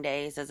training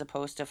days as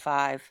opposed to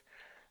 5.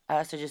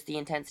 So just the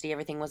intensity,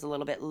 everything was a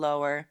little bit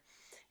lower.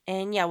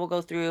 And yeah, we'll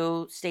go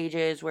through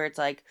stages where it's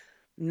like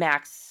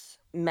max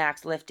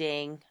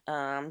lifting,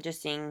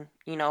 just seeing,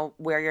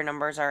 where your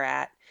numbers are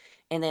at.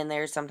 And then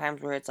there's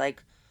sometimes where it's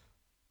like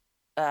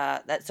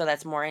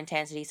that's more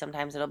intensity.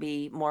 Sometimes it'll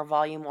be more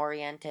volume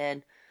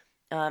oriented.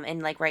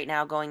 And like right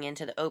now going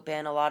into the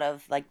open, a lot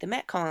of like the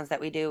metcons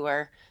that we do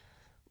are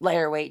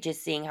lighter weight,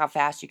 just seeing how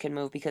fast you can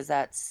move because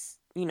that's,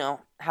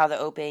 how the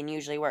open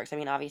usually works. I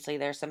mean, obviously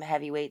there's some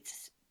heavy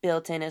weights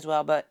built in as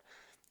well, but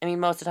I mean,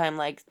 most of the time,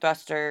 like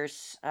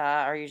thrusters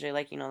are usually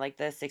like, like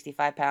the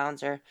 65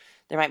 pounds, or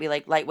there might be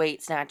like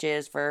lightweight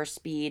snatches for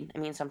speed. I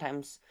mean,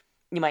 sometimes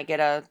you might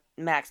get a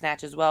max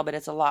snatch as well, but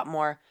it's a lot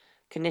more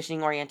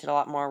conditioning oriented, a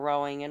lot more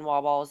rowing and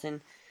wall balls and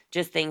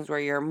just things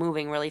where you're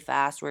moving really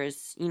fast.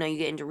 Whereas, you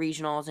get into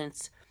regionals and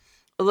it's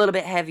a little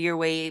bit heavier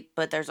weight,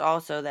 but there's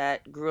also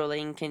that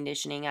grueling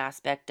conditioning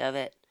aspect of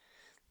it.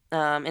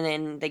 And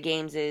then the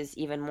games is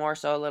even more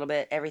so a little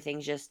bit.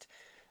 Everything's just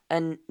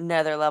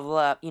another level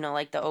up.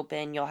 Like the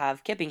open, you'll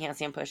have kipping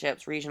handstand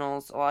push-ups,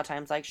 regionals, a lot of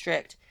times like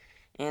strict.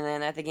 And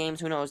then at the games,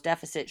 who knows,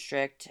 deficit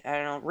strict. I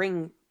don't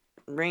know,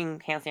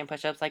 ring handstand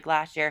push-ups like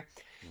last year.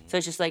 Mhm. So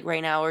it's just like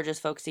right now we're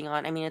just focusing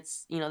on, I mean,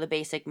 it's, the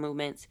basic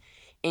movements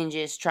and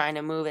just trying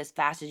to move as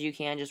fast as you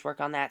can, just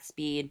work on that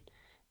speed,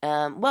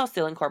 while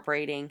still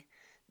incorporating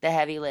the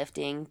heavy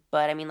lifting.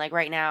 But I mean, like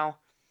right now,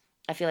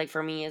 I feel like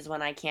for me is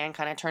when I can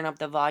kind of turn up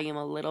the volume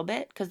a little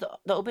bit because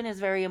the open is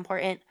very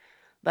important,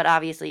 but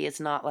obviously it's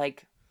not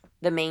like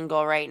the main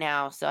goal right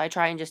now. So I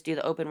try and just do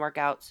the open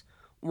workouts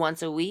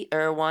once a week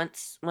or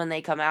once when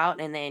they come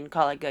out and then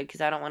call it good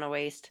because I don't want to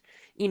waste,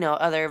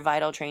 other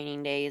vital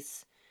training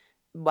days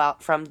well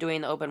from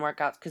doing the open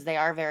workouts because they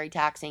are very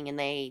taxing and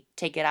they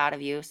take it out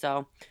of you.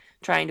 So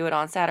try and do it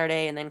on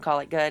Saturday and then call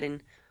it good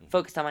and Mhm.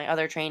 focus on my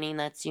other training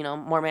that's,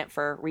 more meant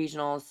for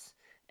regionals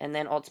and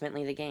then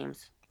ultimately the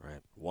games.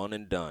 Right. One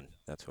and done.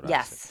 That's what I say.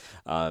 Yes.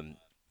 Um,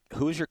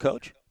 who is your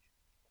coach?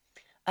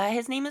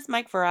 His name is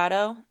Mike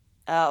Verrado.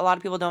 A lot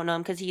of people don't know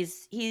him because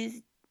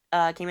he's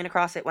came into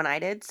CrossFit when I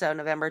did, so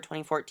November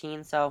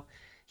 2014. So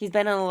he's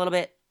been in a little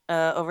bit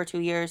over 2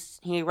 years.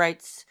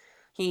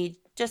 He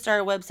just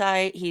started a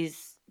website.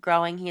 He's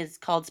growing. He is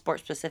called Sport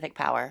Specific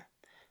Power.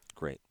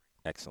 Great.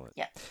 Excellent.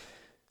 Yeah.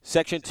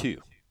 Section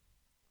 2.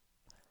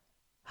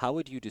 How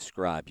would you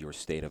describe your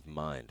state of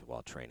mind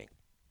while training?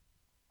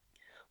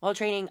 While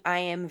training, I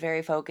am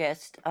very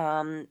focused.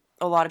 A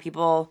lot of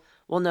people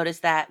will notice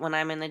that when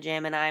I'm in the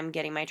gym and I'm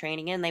getting my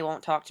training in, they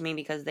won't talk to me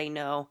because they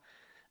know,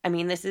 I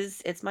mean,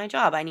 it's my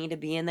job. I need to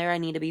be in there. I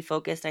need to be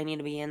focused. I need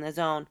to be in the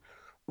zone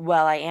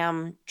while I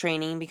am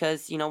training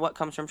because, what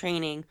comes from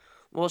training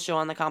will show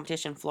on the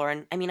competition floor.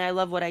 And I mean, I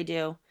love what I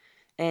do.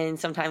 And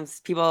sometimes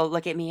people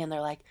look at me and they're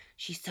like,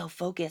 she's so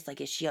focused.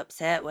 Like, is she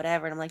upset?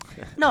 Whatever. And I'm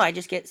like, no, I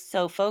just get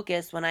so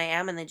focused when I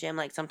am in the gym.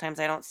 Like, sometimes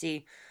I don't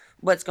see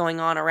what's going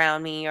on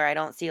around me, or I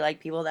don't see like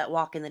people that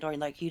walk in the door and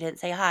like, you didn't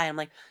say hi. I'm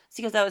like, it's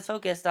because I was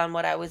focused on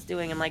what I was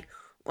doing. I'm like,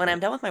 when I'm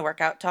done with my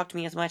workout, talk to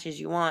me as much as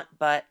you want.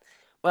 But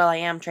while I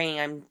am training,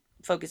 I'm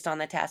focused on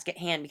the task at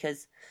hand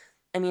because,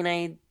 I mean,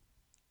 I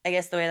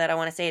guess the way that I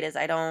want to say it is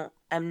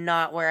I'm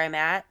not where I'm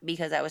at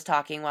because I was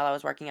talking while I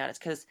was working out. It's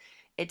because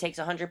it takes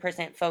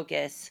 100%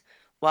 focus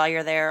while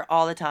you're there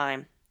all the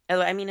time.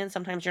 I mean, and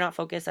sometimes you're not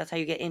focused. That's how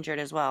you get injured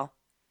as well.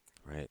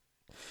 Right.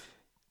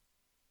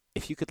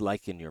 If you could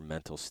liken your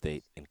mental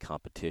state in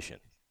competition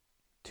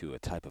to a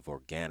type of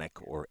organic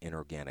or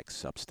inorganic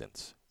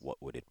substance,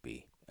 what would it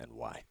be and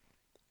why?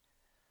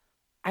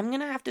 I'm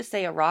going to have to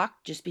say a rock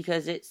just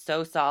because it's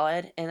so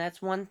solid. And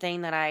that's one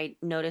thing that I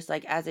noticed,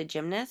 like, as a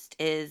gymnast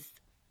is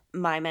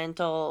my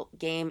mental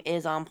game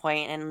is on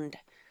point. And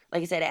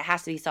like I said, it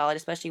has to be solid,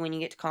 especially when you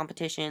get to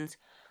competitions,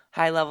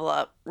 high level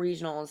up,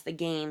 regionals, the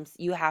games.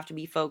 You have to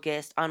be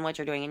focused on what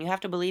you're doing and you have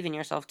to believe in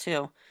yourself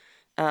too.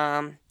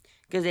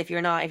 Because if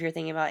you're not, if you're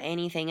thinking about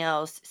anything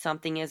else,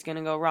 something is going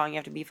to go wrong. You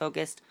have to be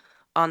focused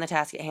on the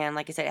task at hand.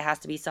 Like I said, it has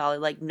to be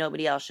solid. Like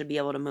nobody else should be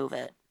able to move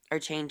it or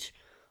change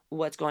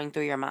what's going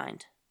through your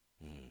mind.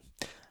 Hmm.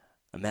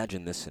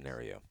 Imagine this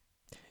scenario.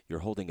 You're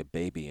holding a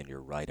baby in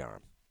your right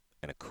arm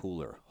and a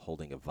cooler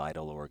holding a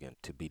vital organ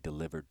to be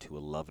delivered to a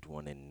loved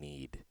one in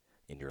need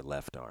in your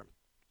left arm.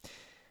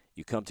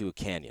 You come to a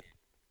canyon.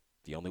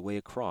 The only way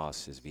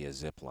across is via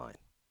zip line.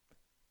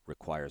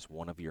 Requires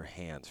one of your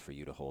hands for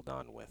you to hold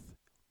on with.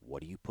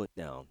 What do you put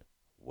down?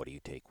 What do you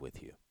take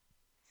with you?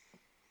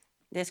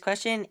 This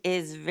question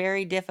is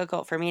very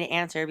difficult for me to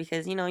answer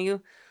because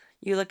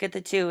you look at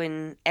the two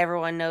and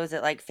everyone knows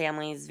that like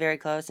family is very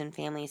close and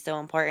family is so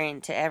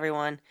important to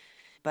everyone.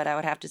 But I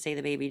would have to say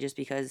the baby just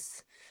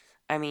because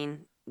I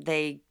mean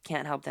they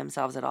can't help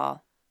themselves at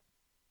all.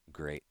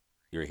 Great.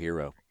 You're a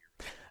hero.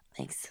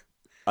 Thanks.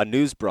 A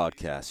news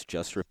broadcast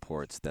just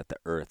reports that the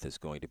Earth is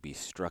going to be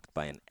struck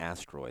by an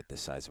asteroid the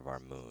size of our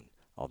moon.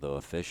 Although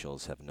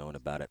officials have known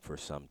about it for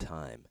some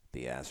time,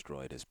 the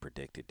asteroid is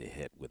predicted to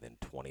hit within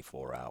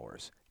 24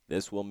 hours.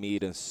 This will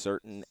mean a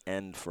certain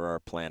end for our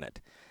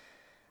planet.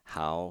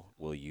 How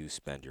will you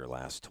spend your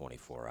last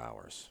 24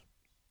 hours?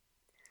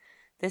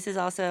 This is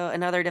also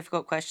another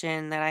difficult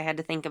question that I had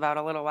to think about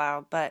a little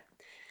while. But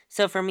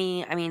so for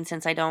me, I mean,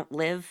 since I don't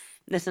live,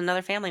 this is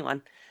another family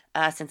one.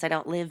 Since I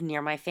don't live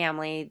near my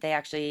family,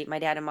 my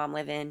dad and mom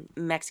live in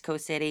Mexico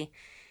City,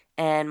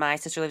 and my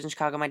sister lives in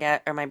Chicago.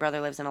 My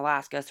brother lives in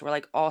Alaska, so we're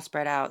like all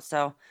spread out.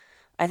 So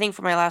I think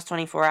for my last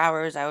 24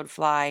 hours, I would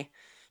fly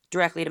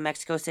directly to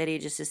Mexico City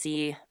just to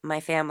see my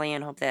family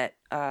and hope that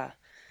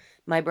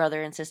my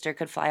brother and sister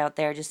could fly out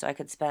there just so I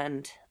could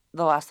spend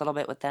the last little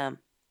bit with them.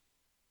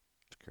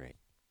 Great.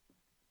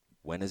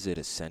 When is it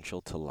essential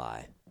to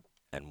lie,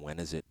 and when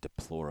is it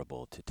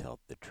deplorable to tell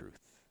the truth?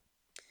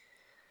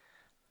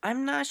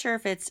 I'm not sure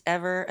if it's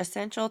ever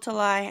essential to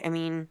lie. I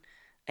mean,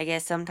 I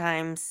guess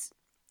sometimes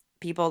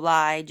people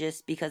lie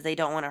just because they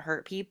don't want to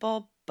hurt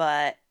people,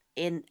 but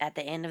in at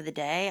the end of the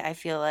day, I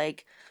feel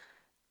like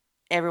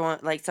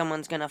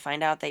someone's going to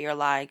find out that you're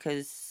lie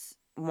cuz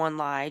one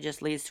lie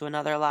just leads to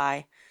another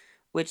lie,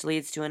 which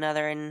leads to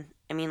another. And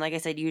I mean, like I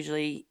said,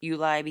 usually you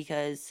lie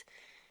because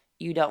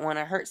you don't want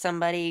to hurt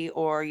somebody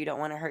or you don't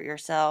want to hurt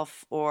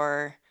yourself,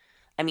 or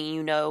I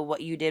mean,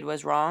 what you did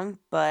was wrong,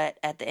 but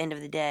at the end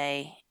of the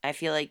day, I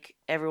feel like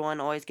everyone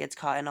always gets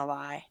caught in a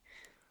lie.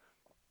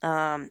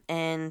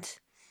 And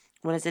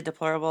when is it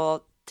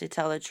deplorable to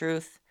tell the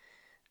truth?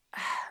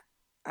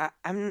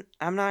 I'm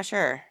not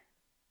sure.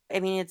 I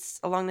mean, it's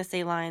along the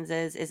same lines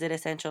as is it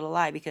essential to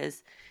lie?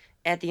 Because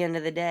at the end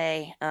of the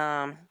day,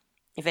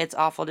 if it's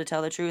awful to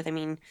tell the truth, I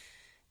mean,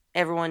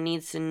 everyone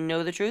needs to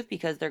know the truth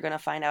because they're going to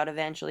find out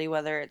eventually,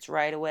 whether it's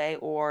right away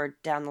or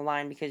down the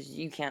line, because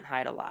you can't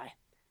hide a lie.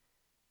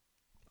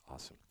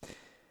 Awesome.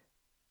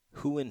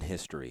 Who in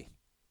history,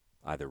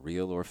 either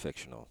real or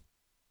fictional,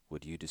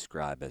 would you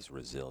describe as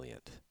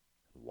resilient?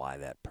 Why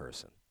that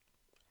person?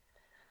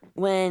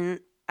 When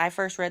I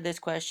first read this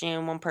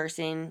question, one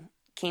person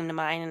came to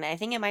mind, and I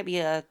think it might be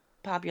a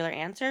popular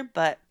answer,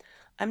 but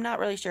I'm not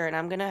really sure, and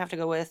I'm going to have to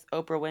go with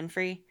Oprah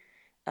Winfrey.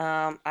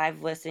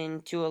 I've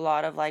listened to a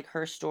lot of like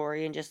her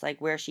story and just like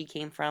where she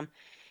came from,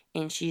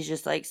 and she's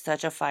just like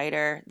such a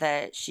fighter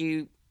that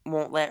she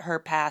won't let her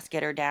past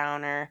get her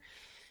down, or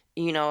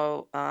you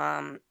know,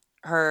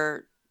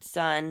 her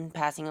son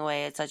passing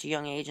away at such a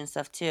young age and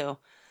stuff too.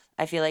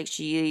 I feel like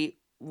she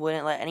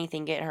wouldn't let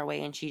anything get in her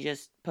way, and she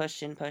just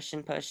pushed and pushed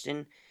and pushed,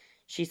 and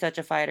she's such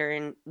a fighter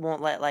and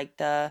won't let like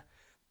the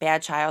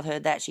bad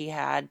childhood that she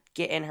had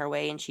get in her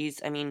way. And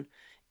she's, I mean,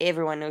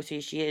 everyone knows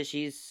who she is.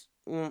 She's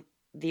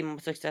the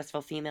most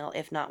successful female,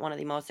 if not one of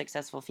the most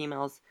successful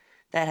females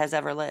that has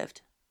ever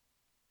lived.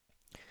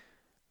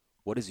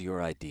 What is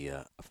your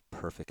idea of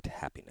perfect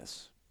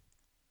happiness?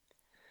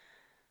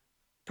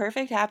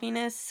 Perfect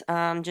happiness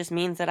just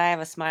means that I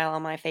have a smile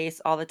on my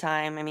face all the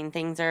time. I mean,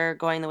 things are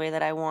going the way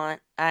that I want.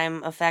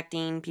 I'm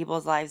affecting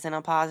people's lives in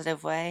a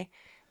positive way,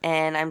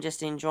 and I'm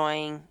just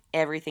enjoying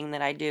everything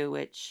that I do,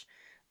 which,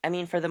 I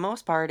mean, for the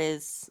most part,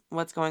 is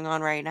what's going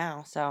on right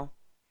now. So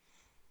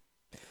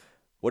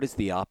What is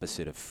the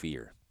opposite of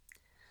fear?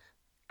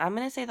 I'm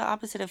going to say the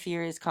opposite of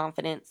fear is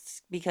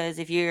confidence, because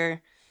if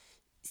you're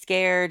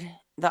scared,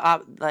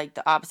 like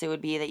the opposite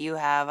would be that you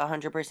have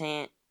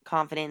 100%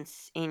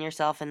 confidence in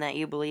yourself and that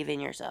you believe in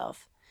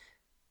yourself.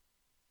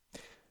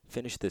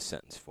 Finish this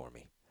sentence for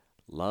me.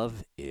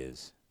 Love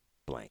is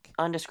blank.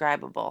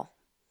 Undescribable.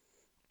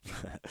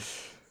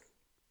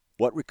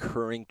 What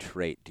recurring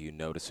trait do you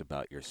notice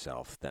about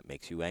yourself that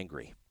makes you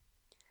angry?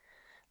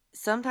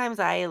 Sometimes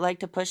I like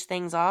to push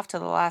things off to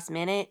the last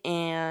minute,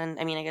 and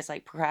I mean, I guess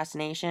like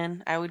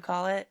procrastination, I would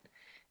call it.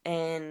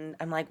 And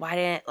I'm like, why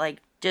didn't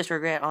like just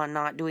regret on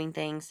not doing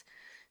things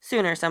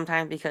sooner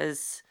sometimes,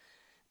 because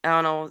I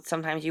don't know,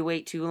 sometimes you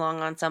wait too long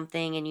on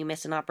something and you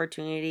miss an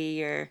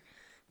opportunity, or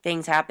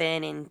things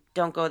happen and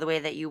don't go the way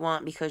that you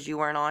want because you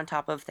weren't on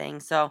top of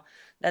things. So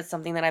that's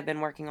something that I've been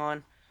working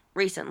on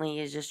recently,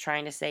 is just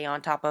trying to stay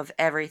on top of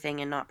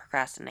everything and not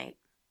procrastinate.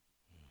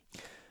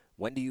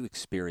 When do you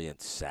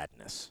experience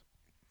sadness?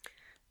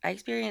 I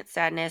experience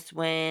sadness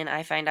when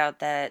I find out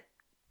that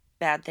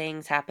bad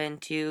things happen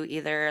to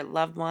either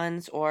loved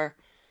ones or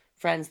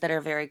friends that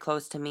are very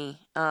close to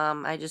me.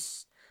 I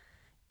just,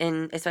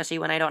 and especially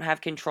when I don't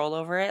have control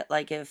over it,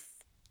 like if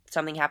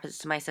something happens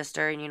to my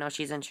sister and,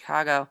 she's in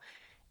Chicago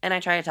and I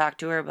try to talk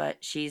to her, but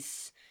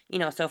she's,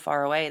 so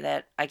far away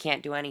that I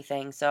can't do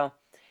anything. So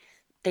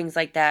things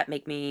like that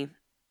make me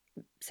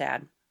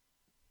sad.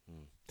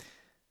 Hmm.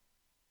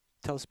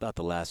 Tell us about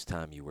the last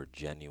time you were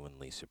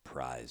genuinely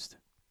surprised.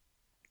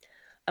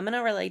 I'm going to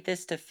relate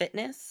this to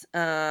fitness.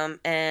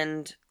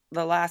 And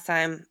the last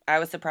time I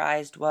was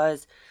surprised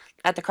was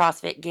at the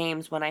CrossFit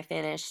Games when I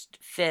finished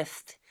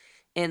fifth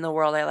in the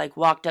world. I like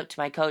walked up to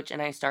my coach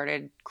and I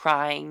started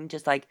crying,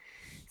 just like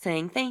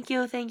saying, thank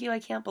you. I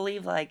can't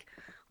believe like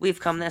we've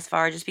come this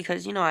far, just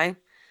because, I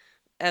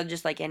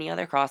just like any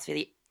other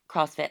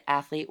CrossFit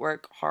athlete,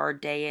 work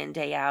hard day in,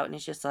 day out. And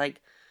it's just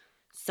like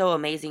so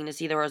amazing to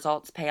see the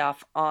results pay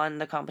off on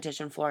the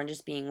competition floor, and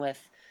just being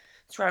with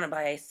surrounded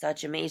by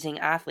such amazing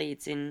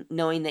athletes and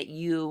knowing that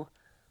you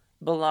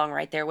belong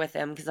right there with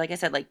them. Because like I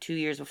said, like 2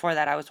 years before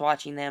that, I was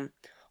watching them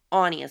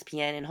on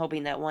ESPN and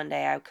hoping that one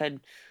day I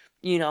could,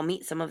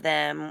 meet some of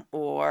them.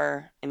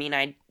 Or I mean,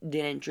 I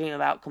didn't dream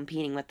about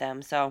competing with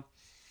them. So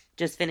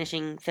just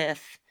finishing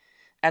fifth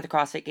at the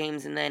CrossFit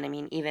Games, and then I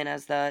mean, even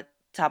as the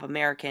top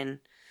American,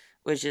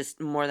 was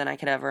just more than I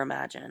could ever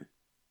imagine.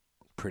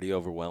 Pretty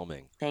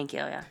overwhelming. Thank you.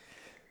 Yeah.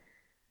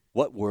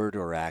 What word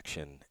or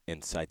action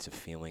incites a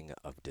feeling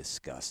of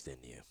disgust in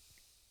you?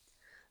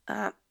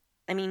 Uh,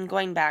 I mean,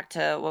 going back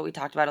to what we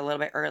talked about a little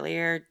bit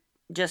earlier,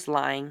 just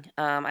lying.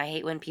 I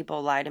hate when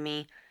people lie to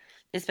me,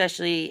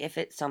 especially if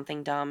it's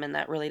something dumb and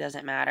that really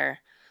doesn't matter.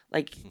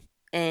 Like,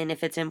 and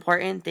if it's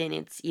important, then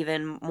it's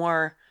even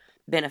more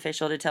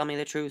beneficial to tell me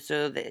the truth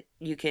so that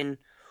you can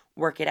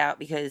work it out.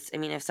 Because, I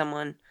mean, if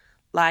someone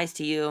lies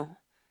to you,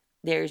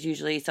 there's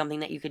usually something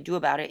that you could do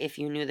about it if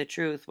you knew the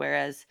truth.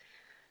 Whereas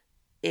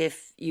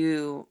if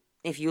you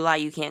lie,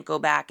 you can't go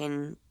back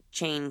and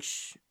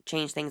change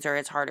things, or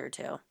it's harder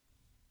to.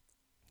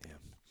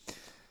 Yeah.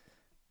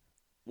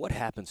 What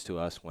happens to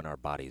us when our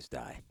bodies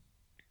die?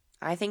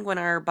 I think when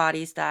our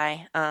bodies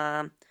die,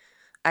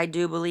 I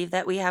do believe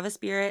that we have a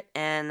spirit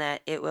and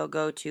that it will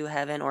go to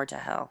heaven or to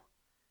hell.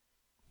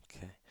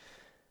 Okay.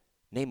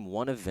 Name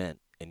one event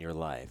in your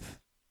life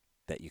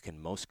that you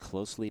can most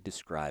closely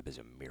describe as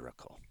a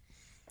miracle.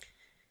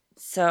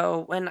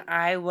 So when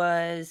I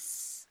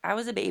was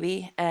a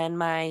baby, and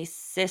my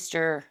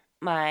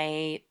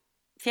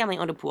family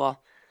owned a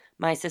pool.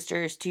 My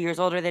sister's 2 years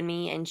older than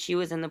me, and she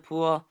was in the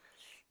pool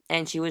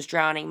and she was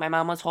drowning. My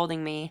mom was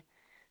holding me,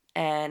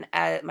 and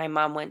my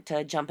mom went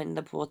to jump into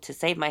the pool to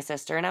save my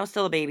sister, and I was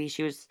still a baby.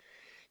 She was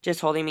just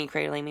holding me,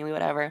 cradling me,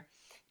 whatever.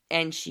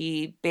 And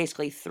she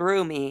basically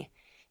threw me,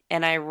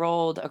 and I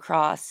rolled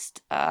across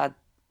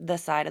the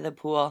side of the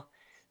pool.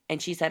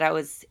 And she said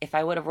if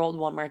I would have rolled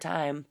one more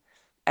time,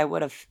 I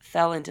would have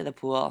fell into the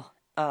pool.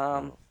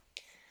 Oh,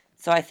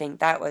 So I think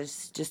that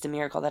was just a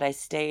miracle that I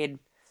stayed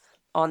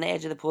on the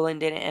edge of the pool and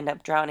didn't end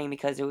up drowning,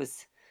 because it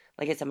was,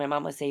 like I said, my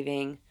mom was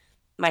saving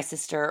my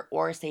sister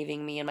or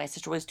saving me, and my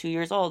sister was 2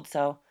 years old,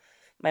 so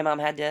my mom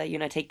had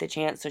to, take the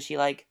chance. So she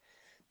like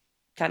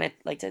kind of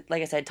like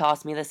I said,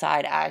 tossed me to the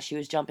side as she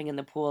was jumping in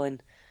the pool,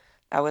 and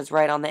I was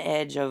right on the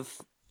edge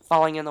of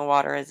falling in the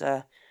water as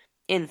a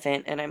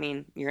infant. And I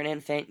mean, you're an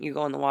infant, you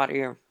go in the water,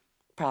 you're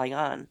probably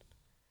gone.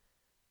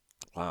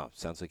 Wow,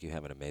 sounds like you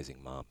have an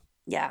amazing mom.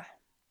 Yeah.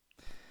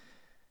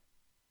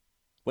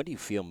 When do you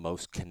feel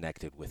most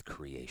connected with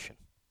creation?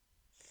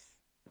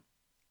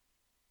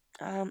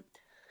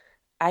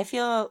 I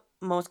feel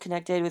most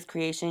connected with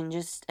creation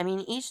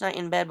each night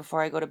in bed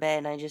before I go to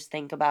bed, I just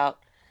think about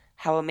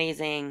how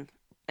amazing,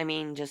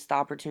 just the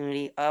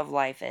opportunity of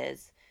life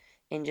is.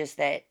 And just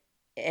that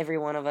every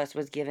one of us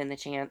was given the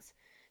chance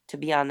to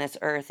be on this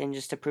earth and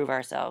just to prove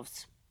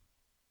ourselves.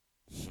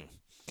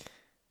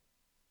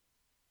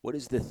 What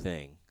is the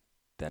thing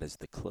that is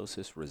the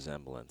closest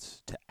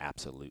resemblance to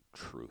absolute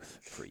truth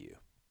for you?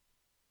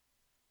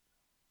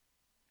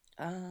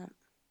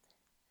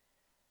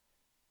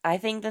 I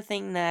think the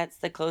thing that's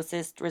the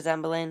closest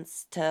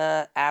resemblance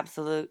to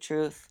absolute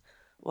truth,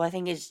 well, I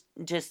think is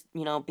just,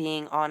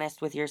 being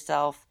honest with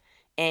yourself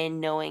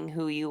and knowing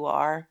who you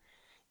are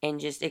and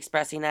just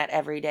expressing that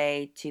every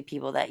day to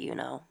people that you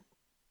know.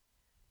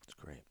 That's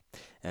great.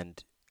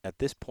 And at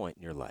this point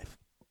in your life,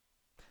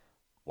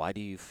 why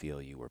do you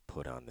feel you were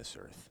put on this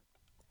earth?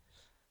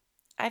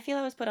 I feel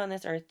I was put on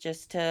this earth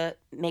just to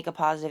make a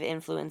positive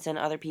influence in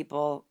other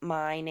people.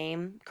 My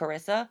name,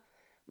 Carissa,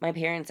 my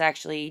parents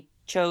actually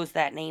chose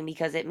that name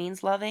because it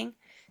means loving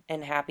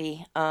and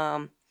happy.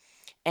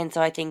 And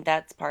so I think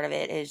that's part of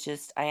it is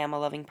just I am a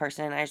loving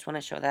person. And I just want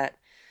to show that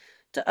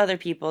to other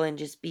people and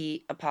just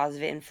be a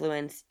positive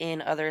influence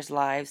in others'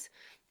 lives,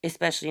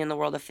 especially in the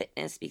world of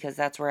fitness because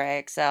that's where I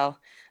excel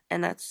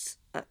and that's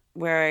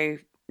where I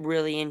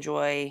really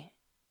enjoy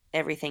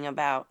everything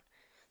about.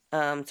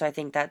 So I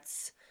think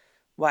that's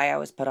why I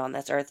was put on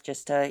this earth,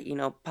 just to,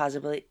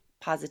 positively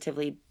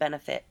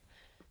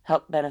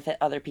help benefit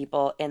other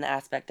people in the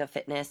aspect of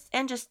fitness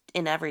and just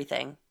in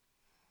everything.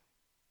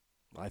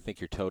 I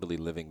think you're totally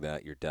living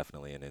that. You're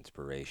definitely an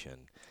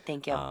inspiration.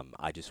 Thank you.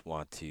 I just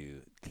want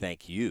to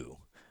thank you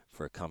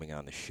for coming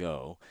on the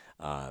show.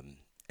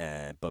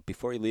 But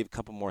before you leave, a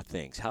couple more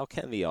things. How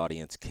can the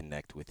audience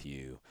connect with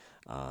you?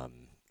 The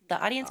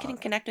audience can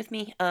connect with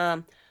me.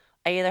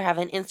 I either have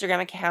an Instagram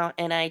account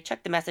and I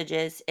check the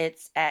messages.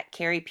 It's at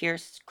Kari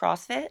Pearce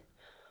CrossFit,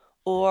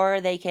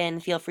 or they can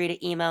feel free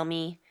to email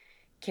me,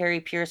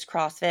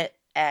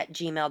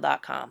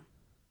 KariPearceCrossFit@gmail.com.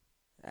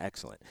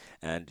 Excellent.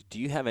 And do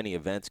you have any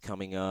events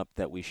coming up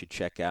that we should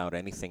check out?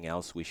 Anything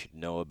else we should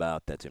know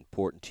about that's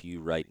important to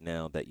you right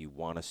now that you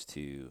want us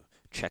to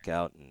check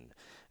out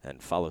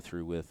and follow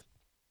through with?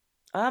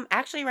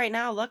 Actually, right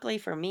now, luckily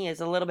for me, is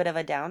a little bit of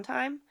a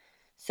downtime.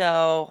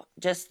 So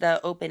just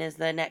the open is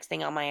the next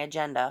thing on my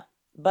agenda.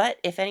 But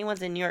if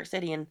anyone's in New York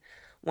City and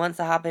wants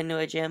to hop into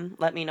a gym,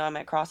 let me know. I'm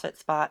at CrossFit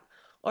Spot.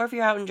 Or if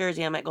you're out in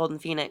Jersey, I'm at Golden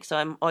Phoenix. So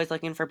I'm always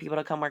looking for people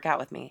to come work out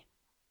with me.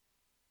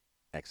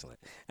 Excellent.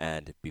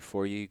 And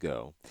before you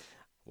go, I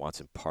want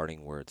some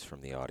parting words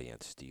from the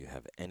audience. Do you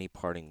have any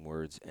parting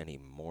words, any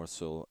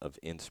morsel of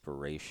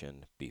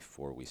inspiration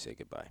before we say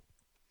goodbye?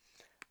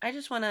 I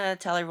just want to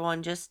tell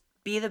everyone, just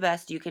be the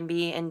best you can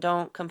be and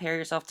don't compare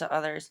yourself to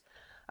others.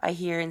 I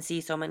hear and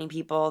see so many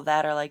people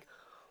that are like,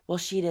 well,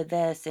 she did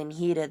this and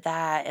he did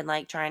that, and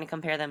like trying to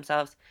compare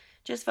themselves.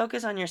 Just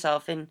focus on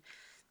yourself and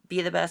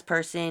be the best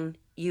person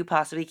you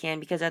possibly can,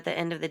 because at the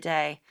end of the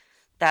day,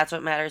 that's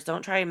what matters.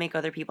 Don't try to make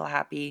other people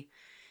happy,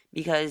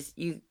 because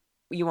you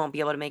won't be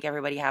able to make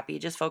everybody happy.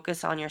 Just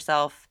focus on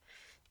yourself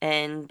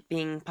and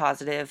being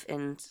positive,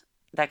 and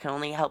that can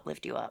only help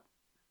lift you up.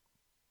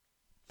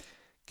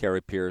 Kari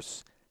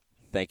Pearce,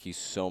 thank you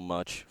so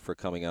much for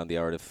coming on The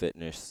Art of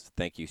Fitness.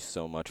 Thank you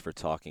so much for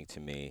talking to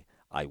me.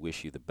 I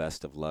wish you the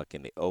best of luck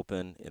in the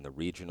Open, in the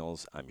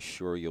regionals. I'm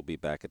sure you'll be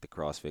back at the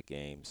CrossFit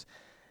Games.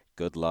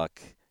 Good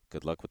luck.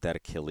 Good luck with that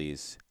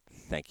Achilles.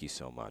 Thank you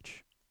so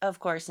much. Of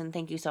course, and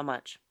thank you so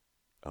much.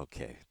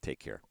 Okay, take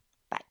care.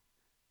 Bye.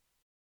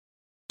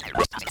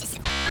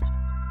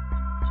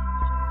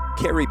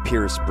 Kari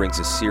Pearce brings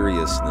a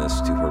seriousness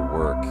to her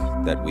work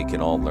that we can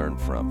all learn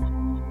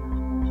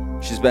from.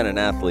 She's been an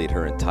athlete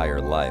her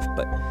entire life,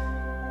 but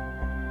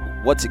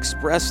what's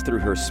expressed through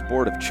her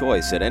sport of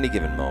choice at any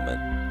given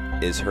moment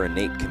is her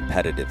innate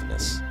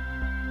competitiveness.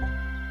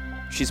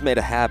 She's made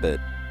a habit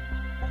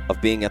of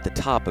being at the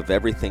top of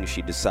everything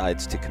she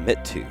decides to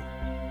commit to.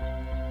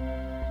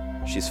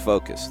 She's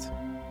focused.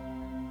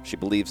 She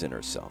believes in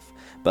herself.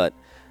 But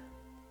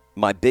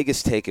my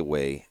biggest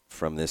takeaway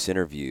from this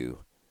interview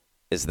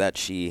is that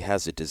she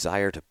has a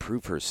desire to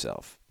prove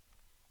herself.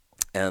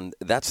 And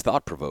that's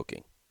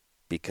thought-provoking,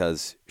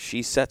 because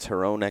she sets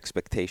her own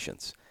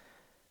expectations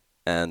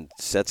and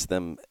sets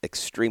them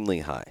extremely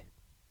high.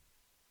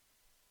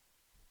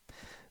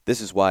 This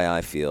is why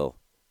I feel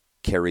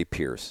Kari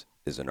Pearce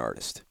is an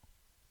artist.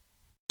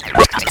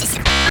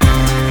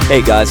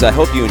 Hey guys, I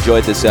hope you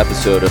enjoyed this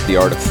episode of The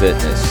Art of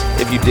Fitness.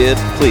 If you did,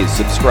 please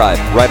subscribe,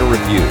 write a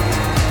review.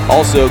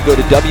 Also, go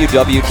to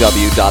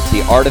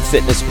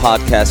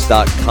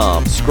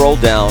www.theartoffitnesspodcast.com, scroll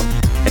down,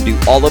 and do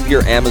all of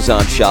your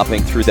Amazon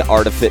shopping through the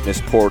Art of Fitness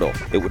portal.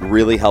 It would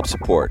really help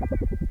support.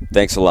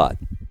 Thanks a lot.